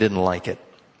mostly didn't like it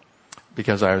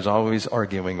because I was always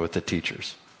arguing with the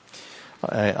teachers.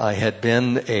 I had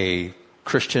been a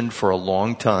Christian for a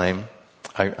long time.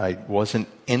 I wasn't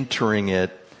entering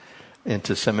it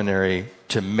into seminary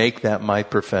to make that my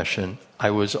profession.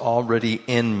 I was already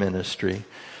in ministry.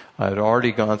 I had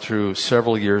already gone through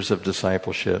several years of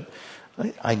discipleship.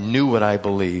 I knew what I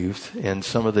believed, and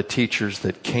some of the teachers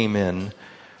that came in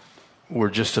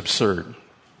were just absurd.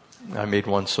 I made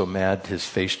one so mad, his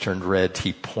face turned red.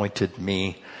 He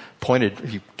came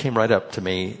right up to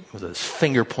me with his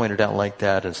finger pointed out like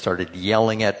that and started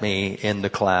yelling at me in the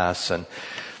class, and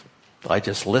I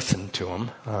just listened to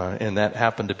him. And that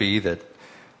happened to be that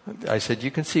I said,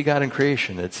 you can see God in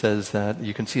creation. It says that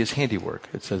you can see his handiwork.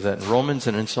 It says that in Romans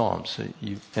and in Psalms.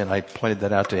 And I pointed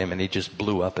that out to him, and he just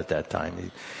blew up at that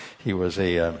time. He was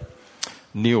a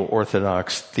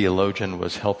neo-Orthodox theologian,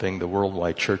 was helping the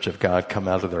Worldwide Church of God come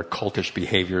out of their cultish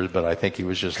behaviors, but I think he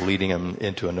was just leading them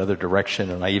into another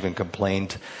direction. And I even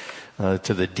complained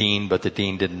to the dean, but the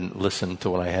dean didn't listen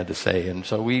to what I had to say. And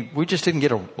so we just didn't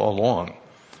get along.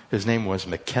 His name was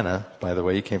McKenna, by the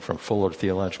way. He came from Fuller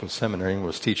Theological Seminary and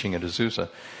was teaching at Azusa.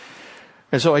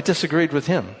 And so I disagreed with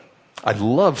him. I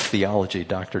love theology.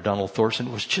 Dr. Donald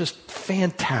Thorson was just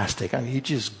fantastic. I mean, he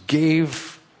just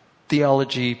gave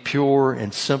theology, pure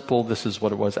and simple. This is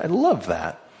what it was. I love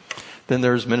that. Then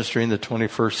there's ministry in the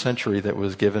 21st century that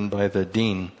was given by the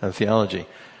dean of theology.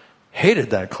 Hated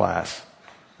that class.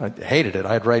 I hated it.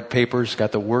 I'd write papers,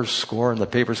 got the worst score in the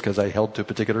papers because I held to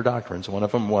particular doctrines. One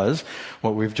of them was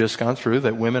what we've just gone through,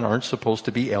 that women aren't supposed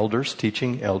to be elders,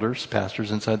 teaching elders,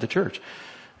 pastors inside the church.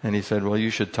 And he said, well, you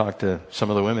should talk to some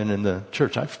of the women in the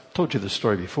church. I've told you this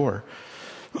story before.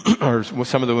 Or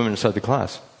some of the women inside the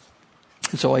class.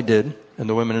 And so I did. And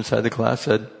the women inside the class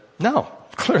said, no,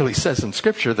 it clearly says in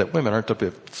Scripture that women aren't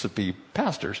to be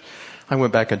pastors. I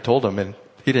went back and told him, and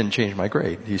he didn't change my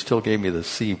grade. He still gave me the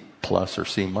C+ or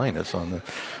C- on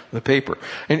the paper.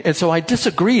 And so I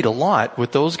disagreed a lot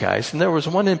with those guys. And there was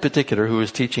one in particular who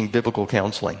was teaching biblical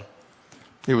counseling.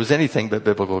 It was anything but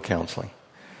biblical counseling.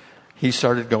 He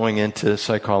started going into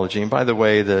psychology. And by the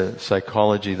way, the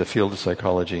field of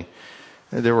psychology,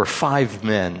 there were 5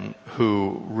 men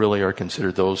who really are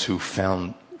considered those who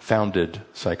founded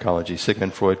psychology.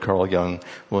 Sigmund Freud, Carl Jung,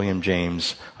 William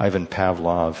James, Ivan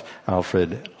Pavlov,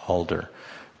 Alfred Adler.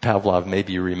 Pavlov,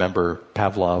 maybe you remember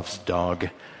Pavlov's dog,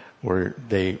 where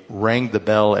they rang the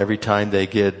bell every time they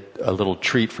get a little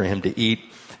treat for him to eat,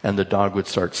 and the dog would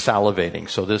start salivating.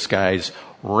 So this guy's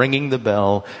ringing the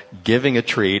bell, giving a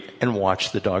treat, and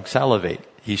watch the dog salivate.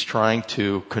 He's trying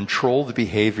to control the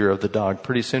behavior of the dog.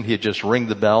 Pretty soon he'd just ring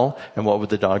the bell, and what would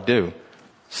the dog do?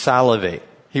 Salivate.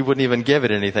 He wouldn't even give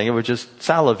it anything. It would just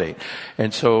salivate.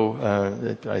 And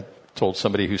so I told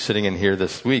somebody who's sitting in here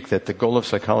this week that the goal of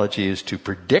psychology is to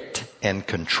predict and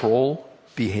control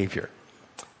behavior.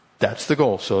 That's the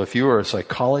goal. So if you are a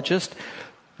psychologist,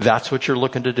 that's what you're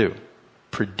looking to do.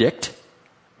 Predict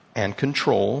and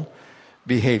control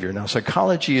behavior. Now,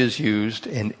 psychology is used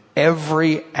in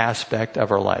every aspect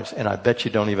of our lives, and I bet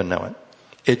you don't even know it.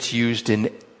 It's used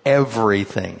in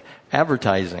everything.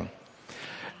 Advertising.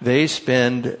 They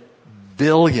spend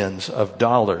billions of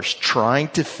dollars trying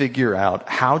to figure out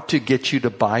how to get you to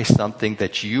buy something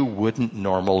that you wouldn't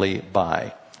normally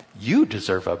buy. You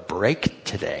deserve a break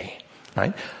today,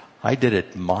 right? I did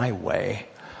it my way.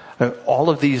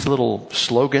 All of these little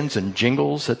slogans and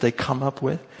jingles that they come up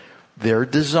with, they're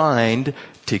designed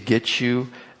to get you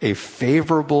a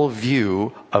favorable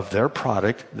view of their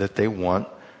product that they want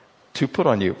to put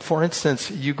on you. For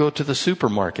instance, you go to the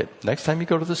supermarket. Next time you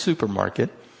go to the supermarket,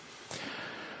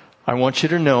 I want you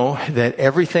to know that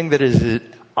everything that is at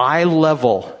eye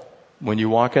level when you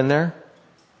walk in there,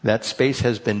 that space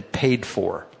has been paid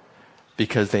for.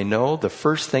 Because they know the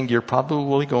first thing you're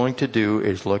probably going to do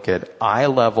is look at eye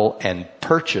level and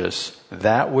purchase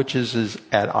that which is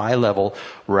at eye level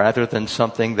rather than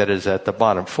something that is at the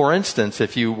bottom. For instance,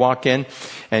 if you walk in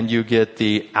and you get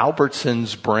the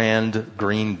Albertsons brand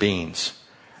green beans,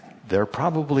 they're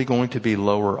probably going to be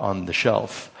lower on the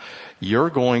shelf. You're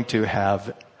going to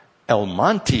have El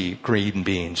Monte green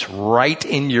beans right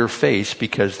in your face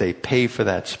because they pay for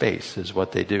that space, is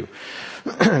what they do.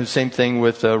 Same thing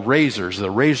with razors. The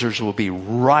razors will be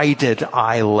right at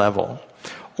eye level.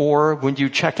 Or when you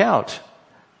check out,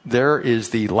 there is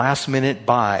the last minute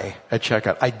buy at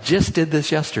checkout. I just did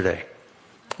this yesterday.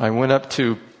 I went up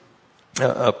to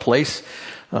a place,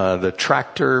 the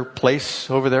tractor place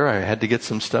over there. I had to get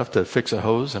some stuff to fix a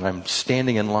hose, and I'm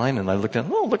standing in line, and I looked at,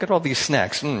 look at all these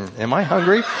snacks. Am I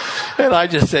hungry? And I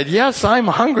just said, yes, I'm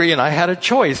hungry, and I had a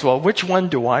choice. Well, which one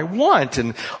do I want?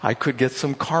 And I could get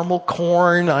some caramel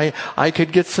corn. I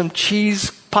could get some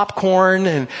cheese popcorn,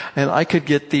 and I could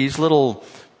get these little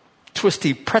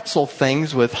twisty pretzel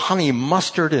things with honey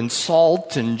mustard and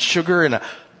salt and sugar, and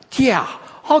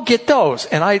I'll get those.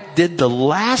 And I did the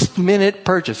last minute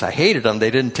purchase. I hated them.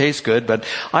 They didn't taste good, but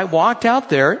I walked out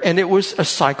there and it was a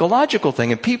psychological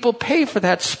thing. And people pay for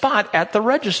that spot at the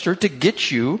register to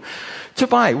get you to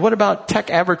buy. What about tech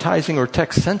advertising or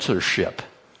tech censorship?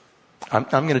 I'm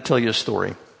going to tell you a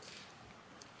story.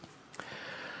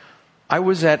 I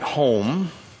was at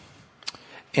home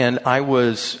and I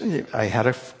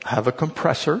have a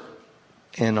compressor,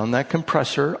 and on that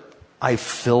compressor I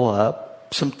fill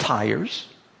up some tires.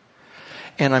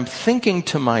 And I'm thinking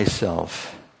to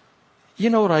myself, you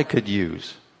know what I could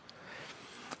use?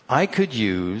 I could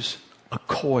use a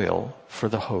coil for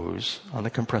the hose on the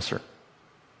compressor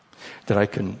that I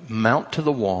can mount to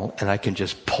the wall, and I can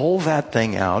just pull that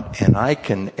thing out and I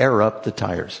can air up the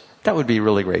tires. That would be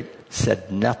really great.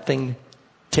 Said nothing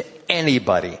to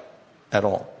anybody at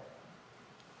all.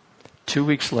 2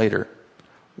 weeks later,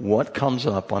 what comes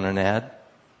up on an ad?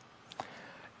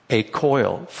 A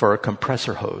coil for a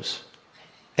compressor hose.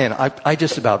 And I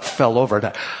just about fell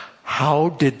over. How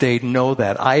did they know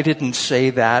that? I didn't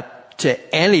say that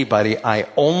to anybody. I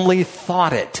only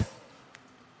thought it.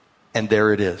 And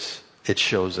there it is. it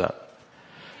shows up.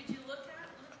 Did you look it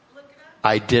up?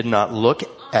 I did not look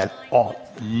at all.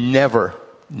 Never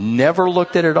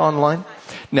looked at it online.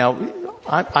 Now,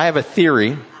 I have a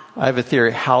theory.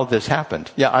 How this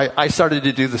happened. Yeah, I started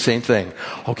to do the same thing.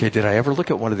 Okay, did I ever look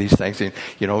at one of these things? And,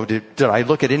 did I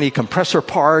look at any compressor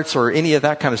parts or any of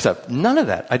that kind of stuff? None of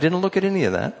that. I didn't look at any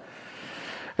of that.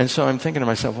 And so I'm thinking to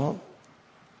myself, well,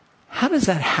 how does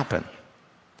that happen?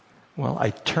 Well,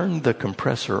 I turned the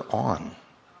compressor on.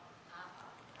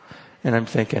 And I'm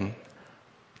thinking,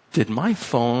 did my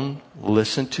phone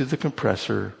listen to the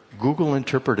compressor? Google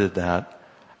interpreted that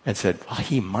and said, well,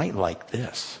 he might like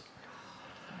this.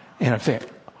 And I'm thinking,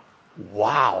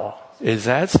 wow, is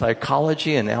that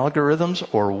psychology and algorithms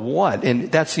or what?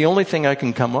 And that's the only thing I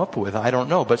can come up with. I don't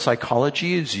know. But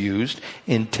psychology is used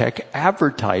in tech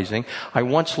advertising. I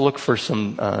once looked for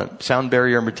some sound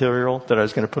barrier material that I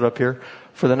was going to put up here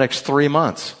for the next 3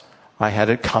 months. I had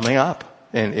it coming up.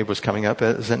 And it was coming up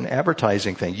as an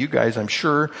advertising thing. You guys, I'm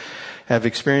sure, have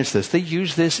experienced this. They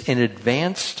use this in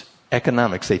advanced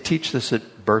economics. They teach this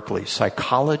at Berkeley,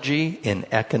 psychology in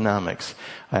economics.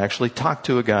 I actually talked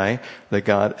to a guy that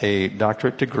got a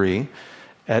doctorate degree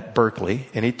at Berkeley,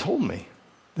 and he told me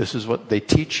this is what they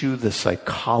teach you, the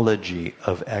psychology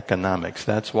of economics.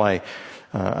 That's why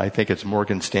I think it's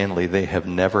Morgan Stanley. They have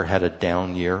never had a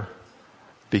down year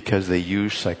because they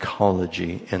use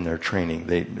psychology in their training,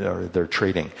 their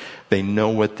trading. They know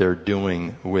what they're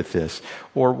doing with this.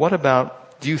 Or what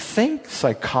about, do you think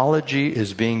psychology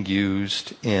is being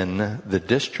used in the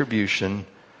distribution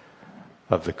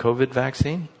of the COVID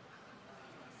vaccine?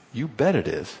 You bet it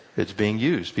is. It's being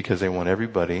used because they want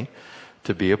everybody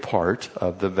to be a part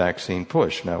of the vaccine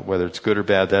push. Now, whether it's good or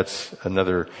bad, that's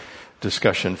another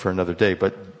discussion for another day,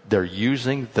 but they're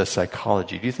using the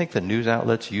psychology. Do you think the news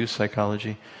outlets use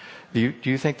psychology? Do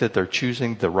you think that they're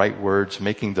choosing the right words,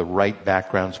 making the right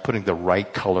backgrounds, putting the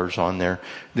right colors on there?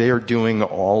 They are doing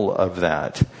all of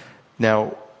that.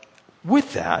 Now,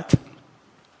 with that,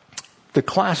 the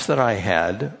class that I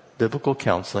had, biblical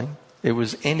counseling, it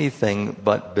was anything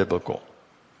but biblical.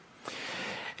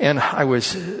 And I was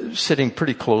sitting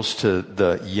pretty close to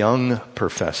the young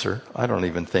professor. I don't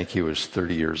even think he was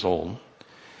 30 years old.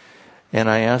 And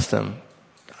I asked him,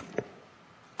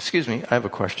 excuse me, I have a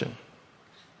question.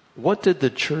 What did the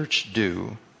church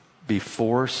do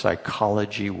before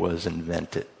psychology was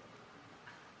invented?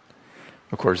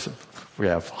 Of course, we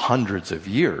have hundreds of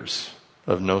years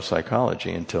of no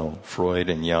psychology until Freud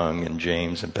and Jung and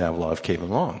James and Pavlov came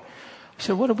along. I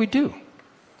said, what do we do?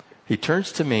 He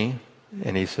turns to me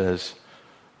and he says,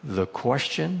 the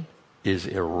question is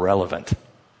irrelevant.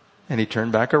 And he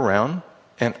turned back around.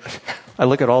 And I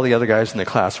look at all the other guys in the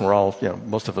class, and we're all,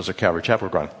 most of us are Calvary Chapel,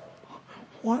 going,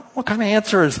 what kind of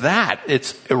answer is that?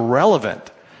 It's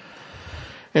irrelevant.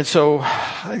 And so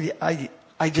I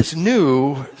just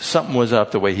knew something was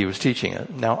up the way he was teaching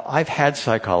it. Now, I've had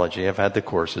psychology. I've had the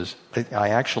courses. I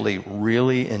actually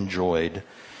really enjoyed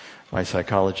my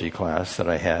psychology class that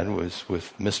I had was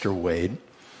with Mr. Wade.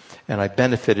 And I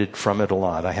benefited from it a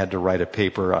lot. I had to write a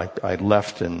paper. I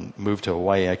left and moved to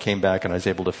Hawaii. I came back and I was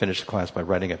able to finish the class by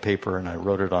writing a paper, and I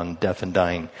wrote it on death and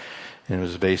dying. And it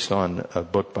was based on a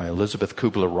book by Elizabeth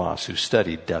Kubler-Ross, who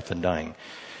studied death and dying.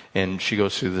 And she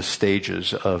goes through the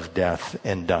stages of death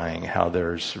and dying, how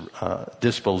there's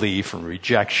disbelief and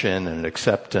rejection and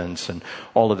acceptance and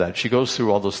all of that. She goes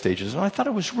through all those stages. And I thought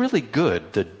it was really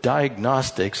good, the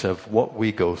diagnostics of what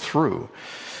we go through.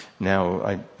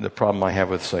 Now, the problem I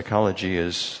have with psychology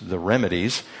is the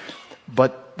remedies.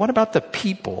 But what about the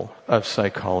people of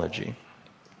psychology?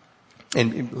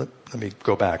 And let me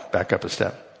go back up a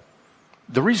step.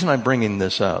 The reason I'm bringing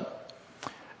this up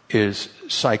is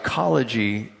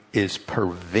psychology is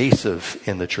pervasive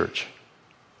in the church.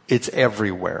 It's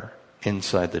everywhere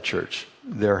inside the church.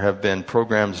 There have been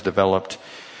programs developed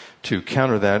to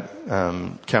counter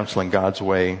that. Counseling God's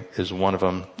Way is one of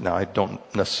them. Now, I don't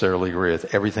necessarily agree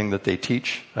with everything that they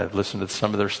teach. I've listened to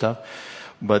some of their stuff.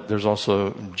 But there's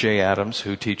also Jay Adams,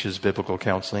 who teaches biblical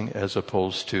counseling as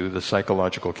opposed to the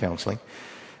psychological counseling.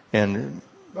 And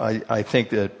I think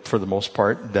that for the most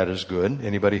part, that is good.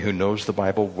 Anybody who knows the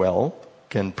Bible well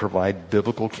can provide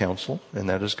biblical counsel, and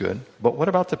that is good. But what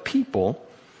about the people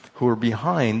who are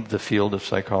behind the field of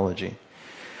psychology?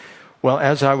 Well,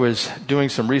 as I was doing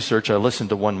some research, I listened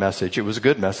to one message. It was a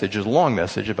good message. It was a long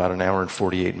message, about an hour and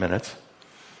 48 minutes.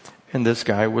 And this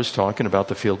guy was talking about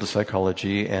the field of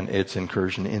psychology and its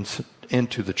incursion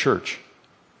into the church.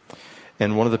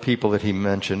 And one of the people that he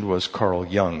mentioned was Carl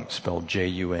Jung, spelled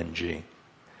J-U-N-G.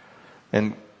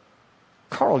 And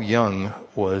Carl Jung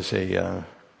was a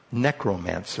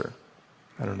necromancer.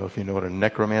 I don't know if you know what a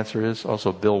necromancer is.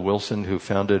 Also, Bill Wilson, who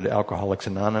founded Alcoholics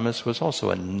Anonymous, was also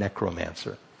a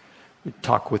necromancer. We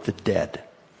talk with the dead.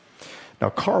 Now,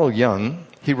 Carl Jung,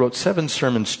 he wrote 7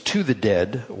 sermons to the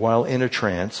dead while in a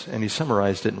trance, and he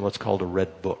summarized it in what's called a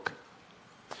red book.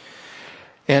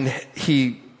 And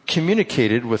he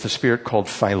communicated with a spirit called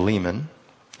Philemon.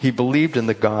 He believed in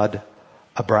the god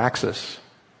Abraxas,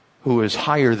 who is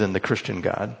higher than the Christian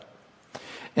God.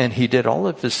 And he did all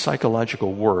of his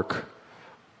psychological work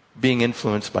being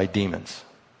influenced by demons.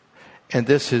 And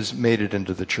this has made it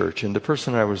into the church. And the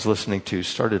person I was listening to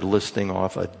started listing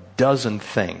off a dozen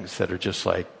things that are just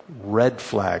like red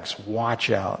flags, watch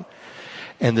out.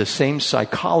 And the same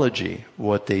psychology,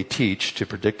 what they teach to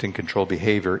predict and control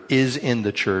behavior, is in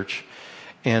the church.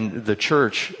 And the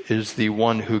church is the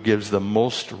one who gives the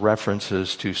most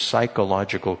references to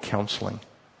psychological counseling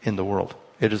in the world.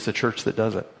 It is the church that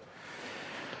does it.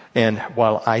 And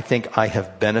while I think I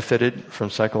have benefited from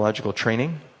psychological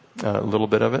training, a little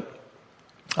bit of it,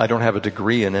 I don't have a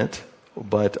degree in it,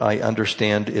 but I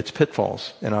understand its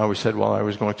pitfalls. And I always said while I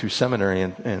was going through seminary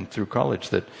and through college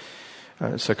that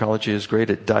psychology is great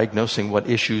at diagnosing what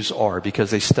issues are,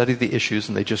 because they study the issues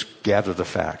and they just gather the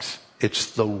facts.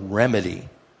 It's the remedy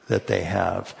that they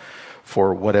have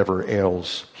for whatever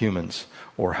ails humans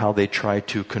or how they try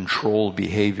to control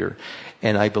behavior.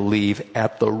 And I believe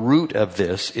at the root of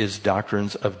this is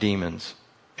doctrines of demons.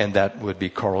 And that would be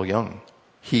Carl Jung.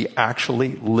 He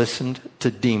actually listened to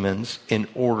demons in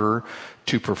order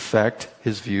to perfect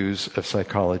his views of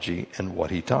psychology and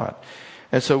what he taught.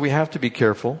 And so we have to be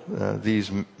careful.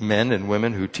 These men and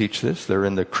women who teach this, they're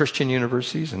in the Christian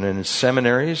universities and in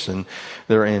seminaries and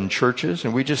they're in churches,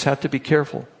 and we just have to be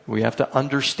careful. We have to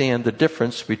understand the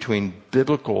difference between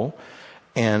biblical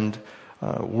and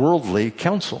worldly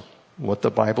counsel, what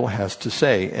the Bible has to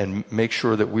say, and make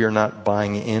sure that we are not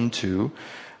buying into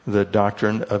the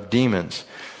doctrine of demons.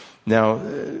 Now,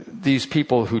 these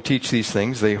people who teach these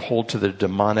things, they hold to the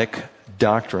demonic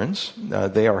doctrines.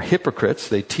 They are hypocrites.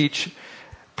 They teach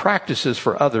practices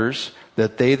for others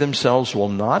that they themselves will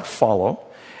not follow,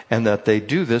 and that they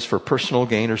do this for personal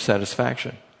gain or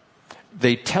satisfaction.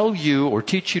 They tell you or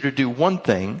teach you to do one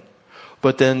thing,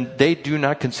 but then they do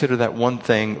not consider that one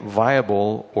thing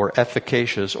viable or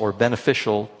efficacious or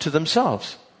beneficial to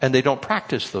themselves, and they don't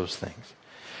practice those things.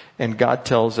 And God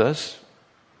tells us,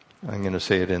 I'm going to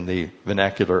say it in the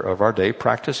vernacular of our day,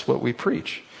 practice what we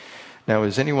preach. Now,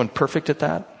 is anyone perfect at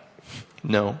that?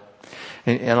 No.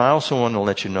 And I also want to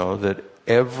let you know that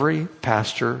every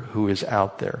pastor who is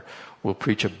out there will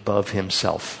preach above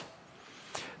himself.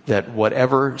 That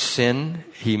whatever sin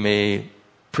he may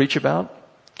preach about,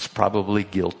 is probably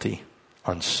guilty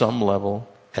on some level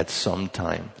at some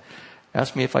time.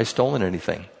 Ask me if I've stolen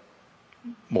anything.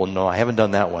 Well, no, I haven't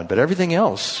done that one. But everything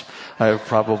else, I've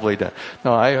probably done.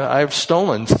 No, I've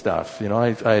stolen stuff. You know,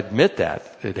 I admit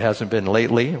that. It hasn't been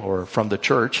lately or from the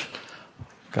church.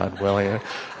 God willing.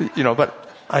 You know, but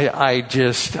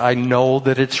I know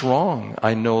that it's wrong.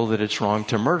 I know that it's wrong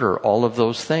to murder, all of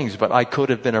those things. But I could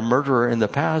have been a murderer in the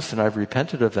past, and I've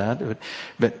repented of that.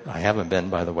 But I haven't been,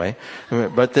 by the way.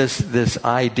 But this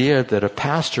idea that a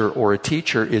pastor or a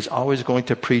teacher is always going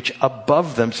to preach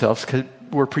above themselves, because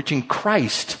we're preaching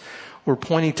Christ. We're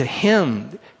pointing to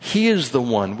Him. He is the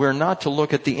one. We're not to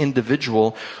look at the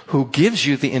individual who gives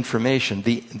you the information.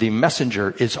 The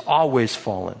messenger is always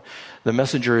fallen. The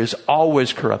messenger is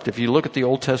always corrupt. If you look at the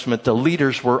Old Testament, the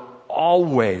leaders were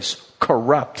always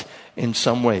corrupt in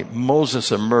some way.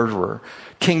 Moses, a murderer.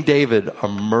 King David, a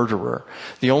murderer.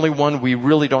 The only one we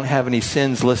really don't have any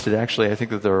sins listed, actually, I think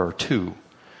that there are two.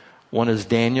 One is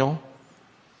Daniel,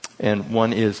 and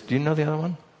one is, do you know the other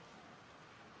one?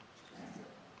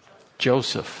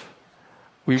 Joseph.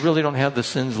 We really don't have the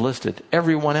sins listed.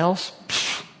 Everyone else,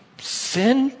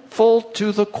 sinful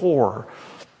to the core.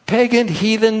 Pagan,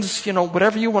 heathens,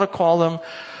 whatever you want to call them,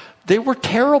 they were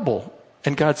terrible.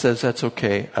 And God says, that's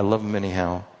okay. I love them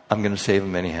anyhow. I'm going to save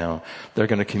them anyhow. They're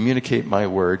going to communicate my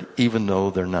word, even though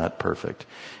they're not perfect.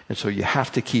 And so you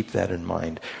have to keep that in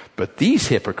mind. But these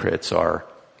hypocrites are,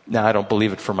 now I don't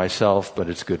believe it for myself, but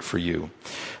it's good for you.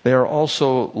 They are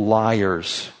also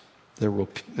liars. There will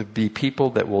be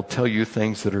people that will tell you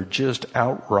things that are just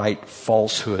outright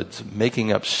falsehoods,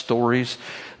 making up stories.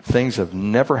 Things have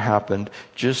never happened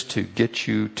just to get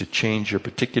you to change your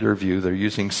particular view. They're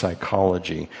using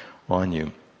psychology on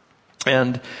you.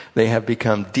 And they have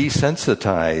become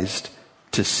desensitized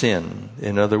to sin.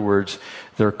 In other words,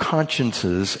 their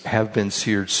consciences have been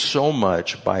seared so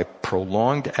much by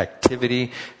prolonged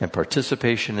activity and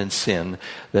participation in sin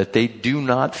that they do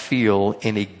not feel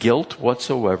any guilt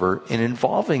whatsoever in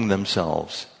involving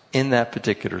themselves in that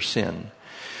particular sin.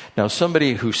 Now,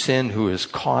 somebody who is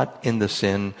caught in the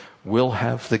sin, will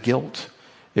have the guilt.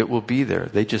 It will be there.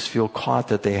 They just feel caught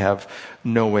that they have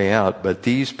no way out. But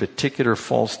these particular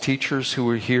false teachers who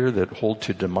are here that hold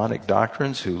to demonic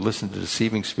doctrines, who listen to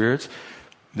deceiving spirits,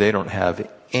 they don't have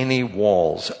any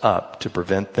walls up to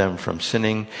prevent them from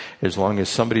sinning. As long as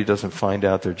somebody doesn't find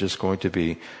out, they're just going to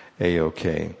be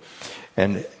A-okay.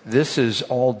 And this is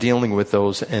all dealing with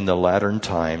those in the latter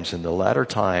times. And the latter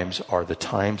times are the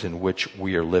times in which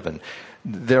we are living.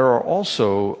 There are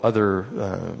also other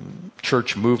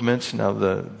church movements. Now,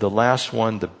 the last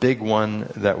one, the big one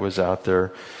that was out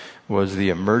there, was the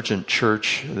emergent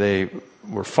church. They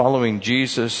were following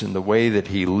Jesus in the way that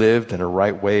he lived in a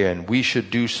right way, and we should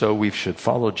do so. We should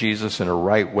follow Jesus in a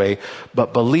right way.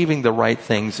 But believing the right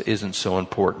things isn't so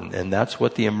important, and that's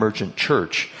what the emergent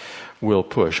church will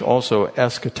push. Also,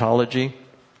 eschatology.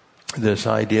 This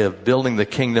idea of building the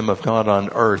kingdom of God on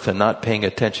earth and not paying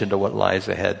attention to what lies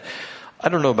ahead. I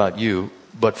don't know about you,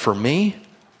 but for me,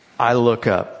 I look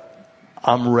up.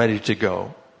 I'm ready to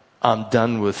go. I'm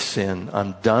done with sin.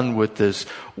 I'm done with this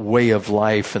way of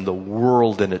life and the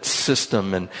world and its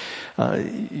system. And,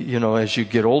 as you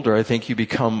get older, I think you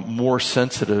become more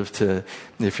sensitive to,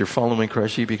 if you're following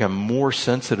Christ, you become more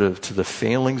sensitive to the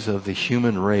failings of the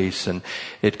human race. And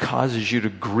it causes you to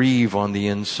grieve on the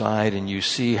inside. And you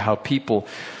see how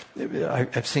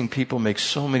I've seen people make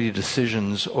so many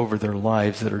decisions over their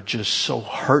lives that are just so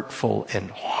hurtful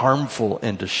and harmful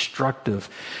and destructive,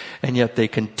 and yet they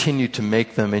continue to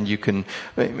make them.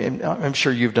 And I'm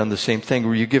sure you've done the same thing,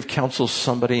 where you give counsel to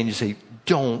somebody and you say,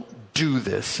 don't do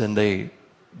this, and they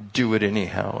do it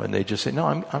anyhow, and they just say, no,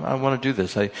 I want to do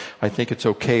this. I think it's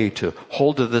okay to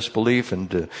hold to this belief and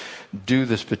to do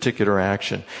this particular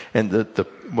action. And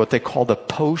what they call the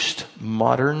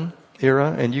postmodern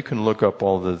era, and you can look up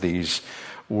all of these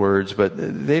words, but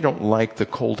they don't like the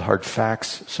cold hard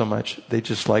facts so much. They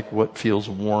just like what feels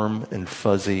warm and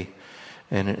fuzzy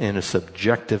and in a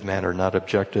subjective manner, not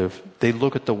objective. They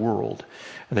look at the world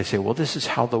and they say, well, this is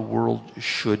how the world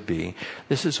should be.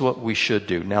 This is what we should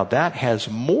do. Now, that has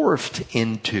morphed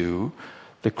into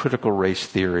the critical race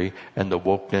theory and the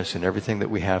wokeness and everything that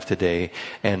we have today.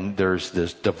 And there's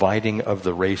this dividing of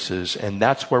the races, and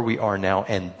that's where we are now,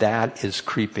 and that is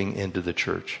creeping into the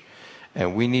church.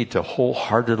 And we need to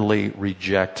wholeheartedly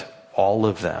reject all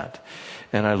of that.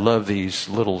 And I love these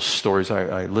little stories.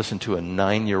 I listened to a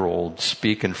 9-year-old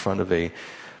speak in front of a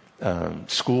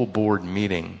school board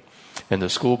meeting. And the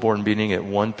school board meeting, at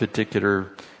one particular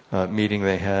meeting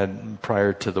they had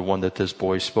prior to the one that this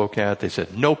boy spoke at, they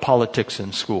said, no politics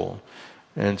in school.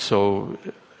 And so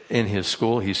in his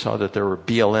school, he saw that there were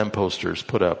BLM posters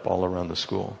put up all around the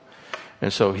school.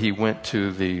 And so he went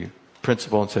to the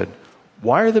principal and said,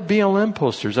 why are the BLM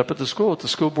posters up at the school? At the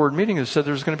school board meeting, they said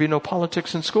there's going to be no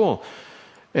politics in school.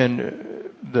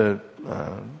 And the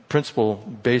principal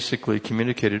basically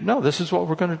communicated, no, this is what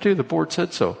we're going to do. The board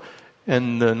said so.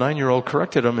 And the 9-year-old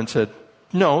corrected him and said,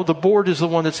 no, the board is the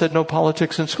one that said no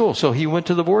politics in school. So he went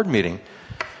to the board meeting.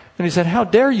 And he said, how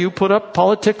dare you put up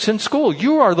politics in school?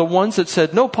 You are the ones that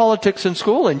said no politics in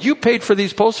school, and you paid for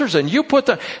these posters, and you put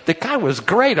the guy was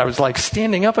great. I was like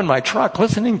standing up in my truck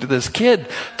listening to this kid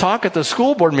talk at the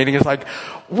school board meeting. It's like,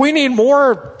 we need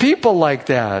more people like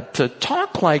that, to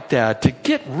talk like that, to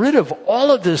get rid of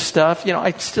all of this stuff.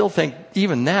 I still think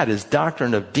even that is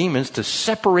doctrine of demons, to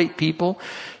separate people,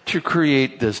 to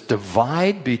create this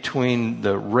divide between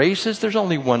the races. There's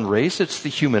only one race. It's the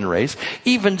human race.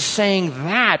 Even saying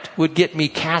that would get me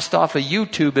cast off of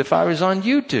YouTube if I was on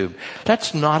YouTube.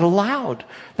 That's not allowed.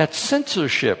 That's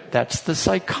censorship. That's the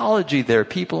psychology there.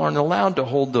 People aren't allowed to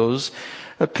hold those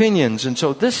opinions. And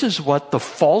so this is what the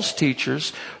false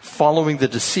teachers, following the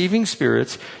deceiving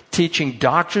spirits, teaching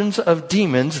doctrines of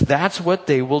demons, that's what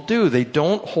they will do. They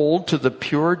don't hold to the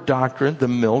pure doctrine, the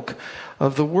milk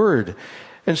of the word.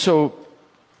 And so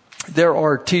there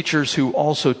are teachers who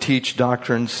also teach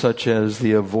doctrines such as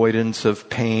the avoidance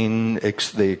of pain.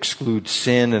 They exclude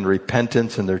sin and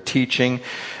repentance in their teaching.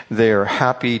 They are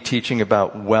happy teaching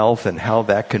about wealth and how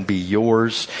that can be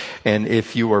yours. And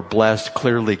if you are blessed,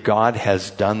 clearly God has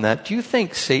done that. Do you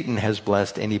think Satan has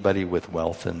blessed anybody with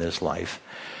wealth in this life?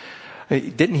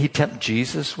 Didn't he tempt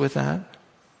Jesus with that?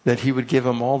 That he would give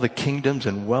him all the kingdoms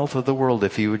and wealth of the world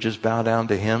if he would just bow down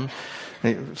to him?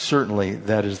 Certainly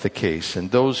that is the case. And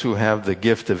those who have the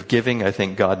gift of giving, I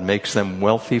think God makes them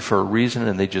wealthy for a reason,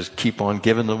 and they just keep on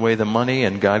giving away the money,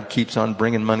 and God keeps on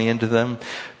bringing money into them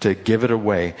to give it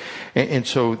away. And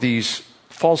so these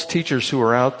false teachers who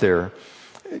are out there,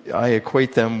 I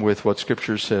equate them with what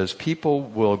Scripture says. People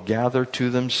will gather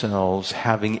to themselves,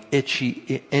 having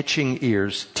itching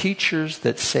ears, teachers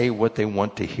that say what they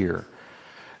want to hear.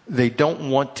 They don't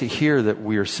want to hear that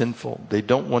we are sinful. They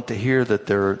don't want to hear that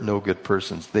there are no good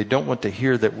persons. They don't want to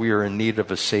hear that we are in need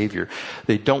of a Savior.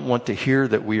 They don't want to hear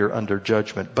that we are under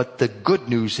judgment. But the good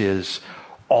news is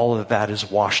all of that is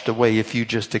washed away if you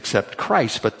just accept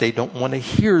Christ. But they don't want to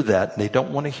hear that. They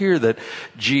don't want to hear that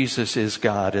Jesus is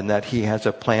God and that He has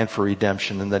a plan for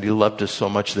redemption and that He loved us so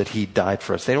much that He died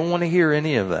for us. They don't want to hear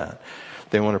any of that.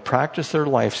 They want to practice their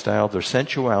lifestyle, their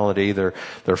sensuality, their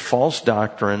false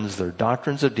doctrines, their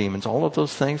doctrines of demons, all of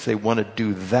those things. They want to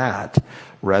do that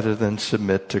rather than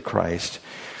submit to Christ.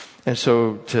 And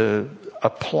so to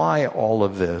apply all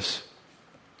of this,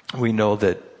 we know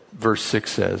that verse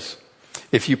 6 says,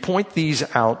 if you point these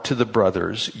out to the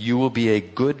brothers, you will be a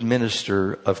good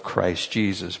minister of Christ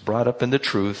Jesus, brought up in the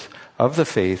truth of the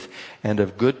faith and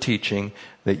of good teaching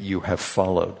that you have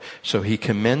followed. So he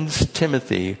commends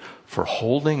Timothy for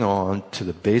holding on to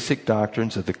the basic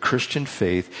doctrines of the Christian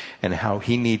faith and how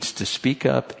he needs to speak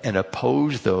up and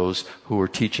oppose those who are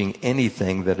teaching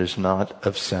anything that is not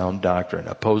of sound doctrine,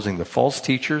 opposing the false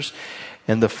teachers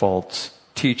and the false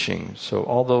teaching. So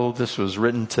although this was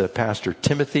written to Pastor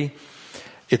Timothy,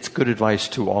 it's good advice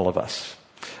to all of us.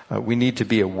 We need to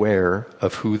be aware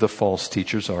of who the false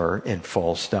teachers are and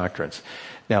false doctrines.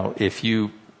 Now, if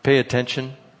you pay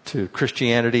attention to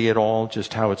Christianity at all,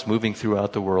 just how it's moving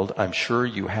throughout the world, I'm sure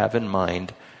you have in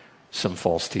mind some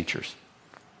false teachers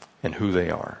and who they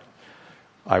are.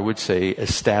 I would say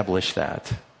establish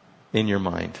that in your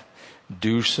mind.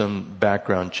 Do some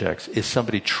background checks. Is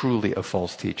somebody truly a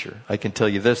false teacher? I can tell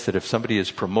you this, that if somebody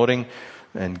is promoting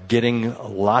and getting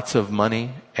lots of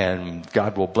money and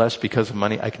God will bless because of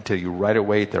money, I can tell you right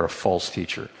away they're a false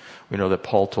teacher. We know that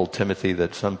Paul told Timothy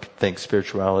that some think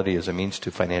spirituality is a means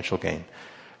to financial gain.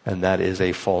 And that is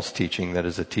a false teaching. That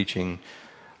is a teaching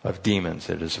of demons.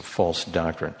 It is a false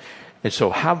doctrine. And so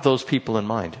have those people in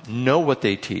mind. Know what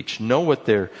they teach. Know what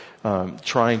they're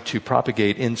trying to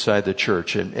propagate inside the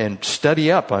church. And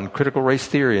study up on critical race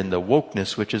theory and the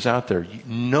wokeness which is out there.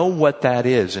 Know what that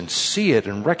is and see it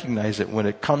and recognize it when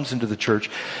it comes into the church.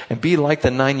 And be like the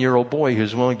 9-year-old boy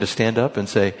who's willing to stand up and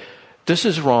say, this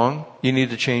is wrong. You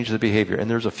need to change the behavior. And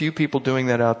there's a few people doing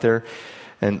that out there.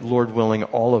 And Lord willing,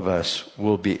 all of us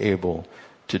will be able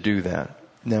to do that.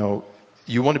 Now,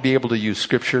 you want to be able to use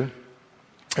Scripture.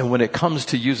 And when it comes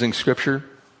to using Scripture,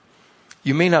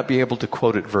 you may not be able to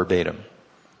quote it verbatim.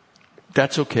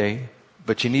 That's okay,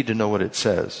 but you need to know what it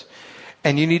says.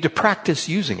 And you need to practice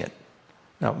using it.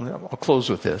 Now, I'll close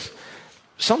with this.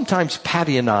 Sometimes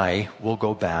Patty and I will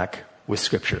go back with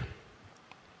Scripture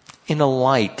in a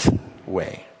light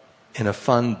way, in a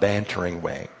fun, bantering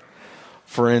way.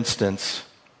 For instance,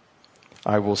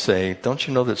 I will say, don't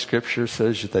you know that Scripture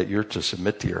says that you're to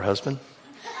submit to your husband?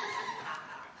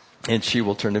 And she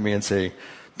will turn to me and say,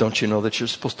 don't you know that you're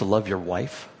supposed to love your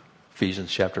wife? Ephesians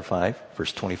chapter 5,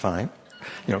 verse 25.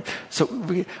 So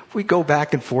we go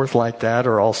back and forth like that,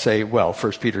 or I'll say, well,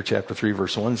 1 Peter chapter 3,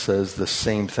 verse 1 says the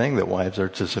same thing, that wives are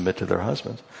to submit to their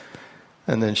husbands.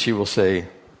 And then she will say,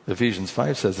 Ephesians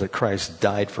 5 says that Christ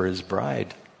died for his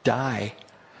bride. Die.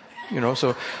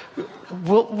 So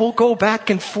we'll go back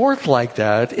and forth like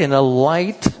that in a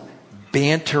light,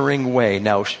 bantering way.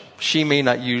 Now, she may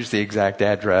not use the exact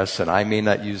address, and I may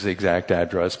not use the exact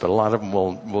address, but a lot of them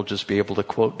will just be able to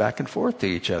quote back and forth to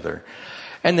each other.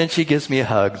 And then she gives me a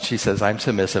hug. She says, I'm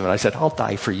submissive. And I said, I'll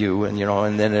die for you. And,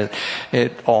 and then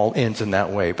it all ends in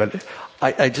that way. But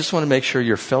I just want to make sure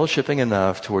you're fellowshipping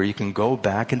enough to where you can go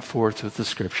back and forth with the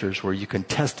Scriptures, where you can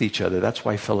test each other. That's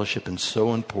why fellowship is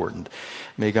so important.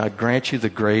 May God grant you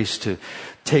the grace to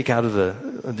take out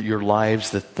of your lives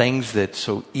the things that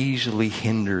so easily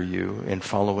hinder you in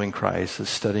following Christ,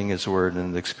 studying His Word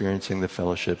and experiencing the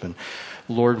fellowship. And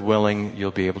Lord willing, you'll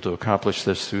be able to accomplish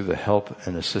this through the help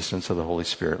and assistance of the Holy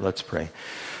Spirit. Let's pray.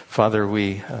 Father,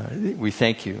 we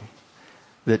thank you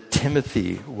that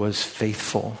Timothy was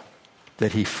faithful,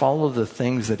 that he followed the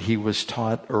things that he was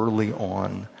taught early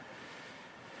on.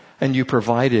 And you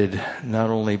provided, not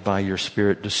only by your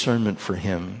Spirit, discernment for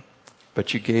him,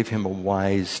 but you gave him a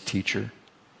wise teacher.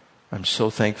 I'm so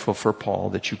thankful for Paul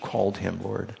that you called him,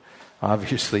 Lord.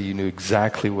 Obviously, you knew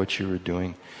exactly what you were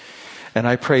doing. And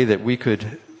I pray that we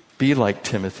could be like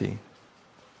Timothy,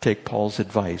 take Paul's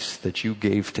advice that you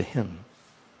gave to him,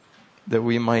 that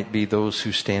we might be those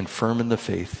who stand firm in the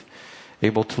faith,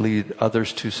 able to lead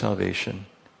others to salvation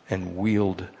and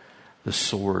wield the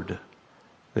sword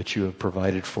that you have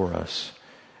provided for us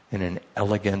in an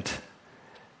elegant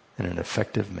and an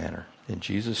effective manner. In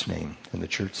Jesus' name. And the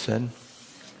church said,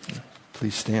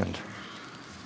 please stand.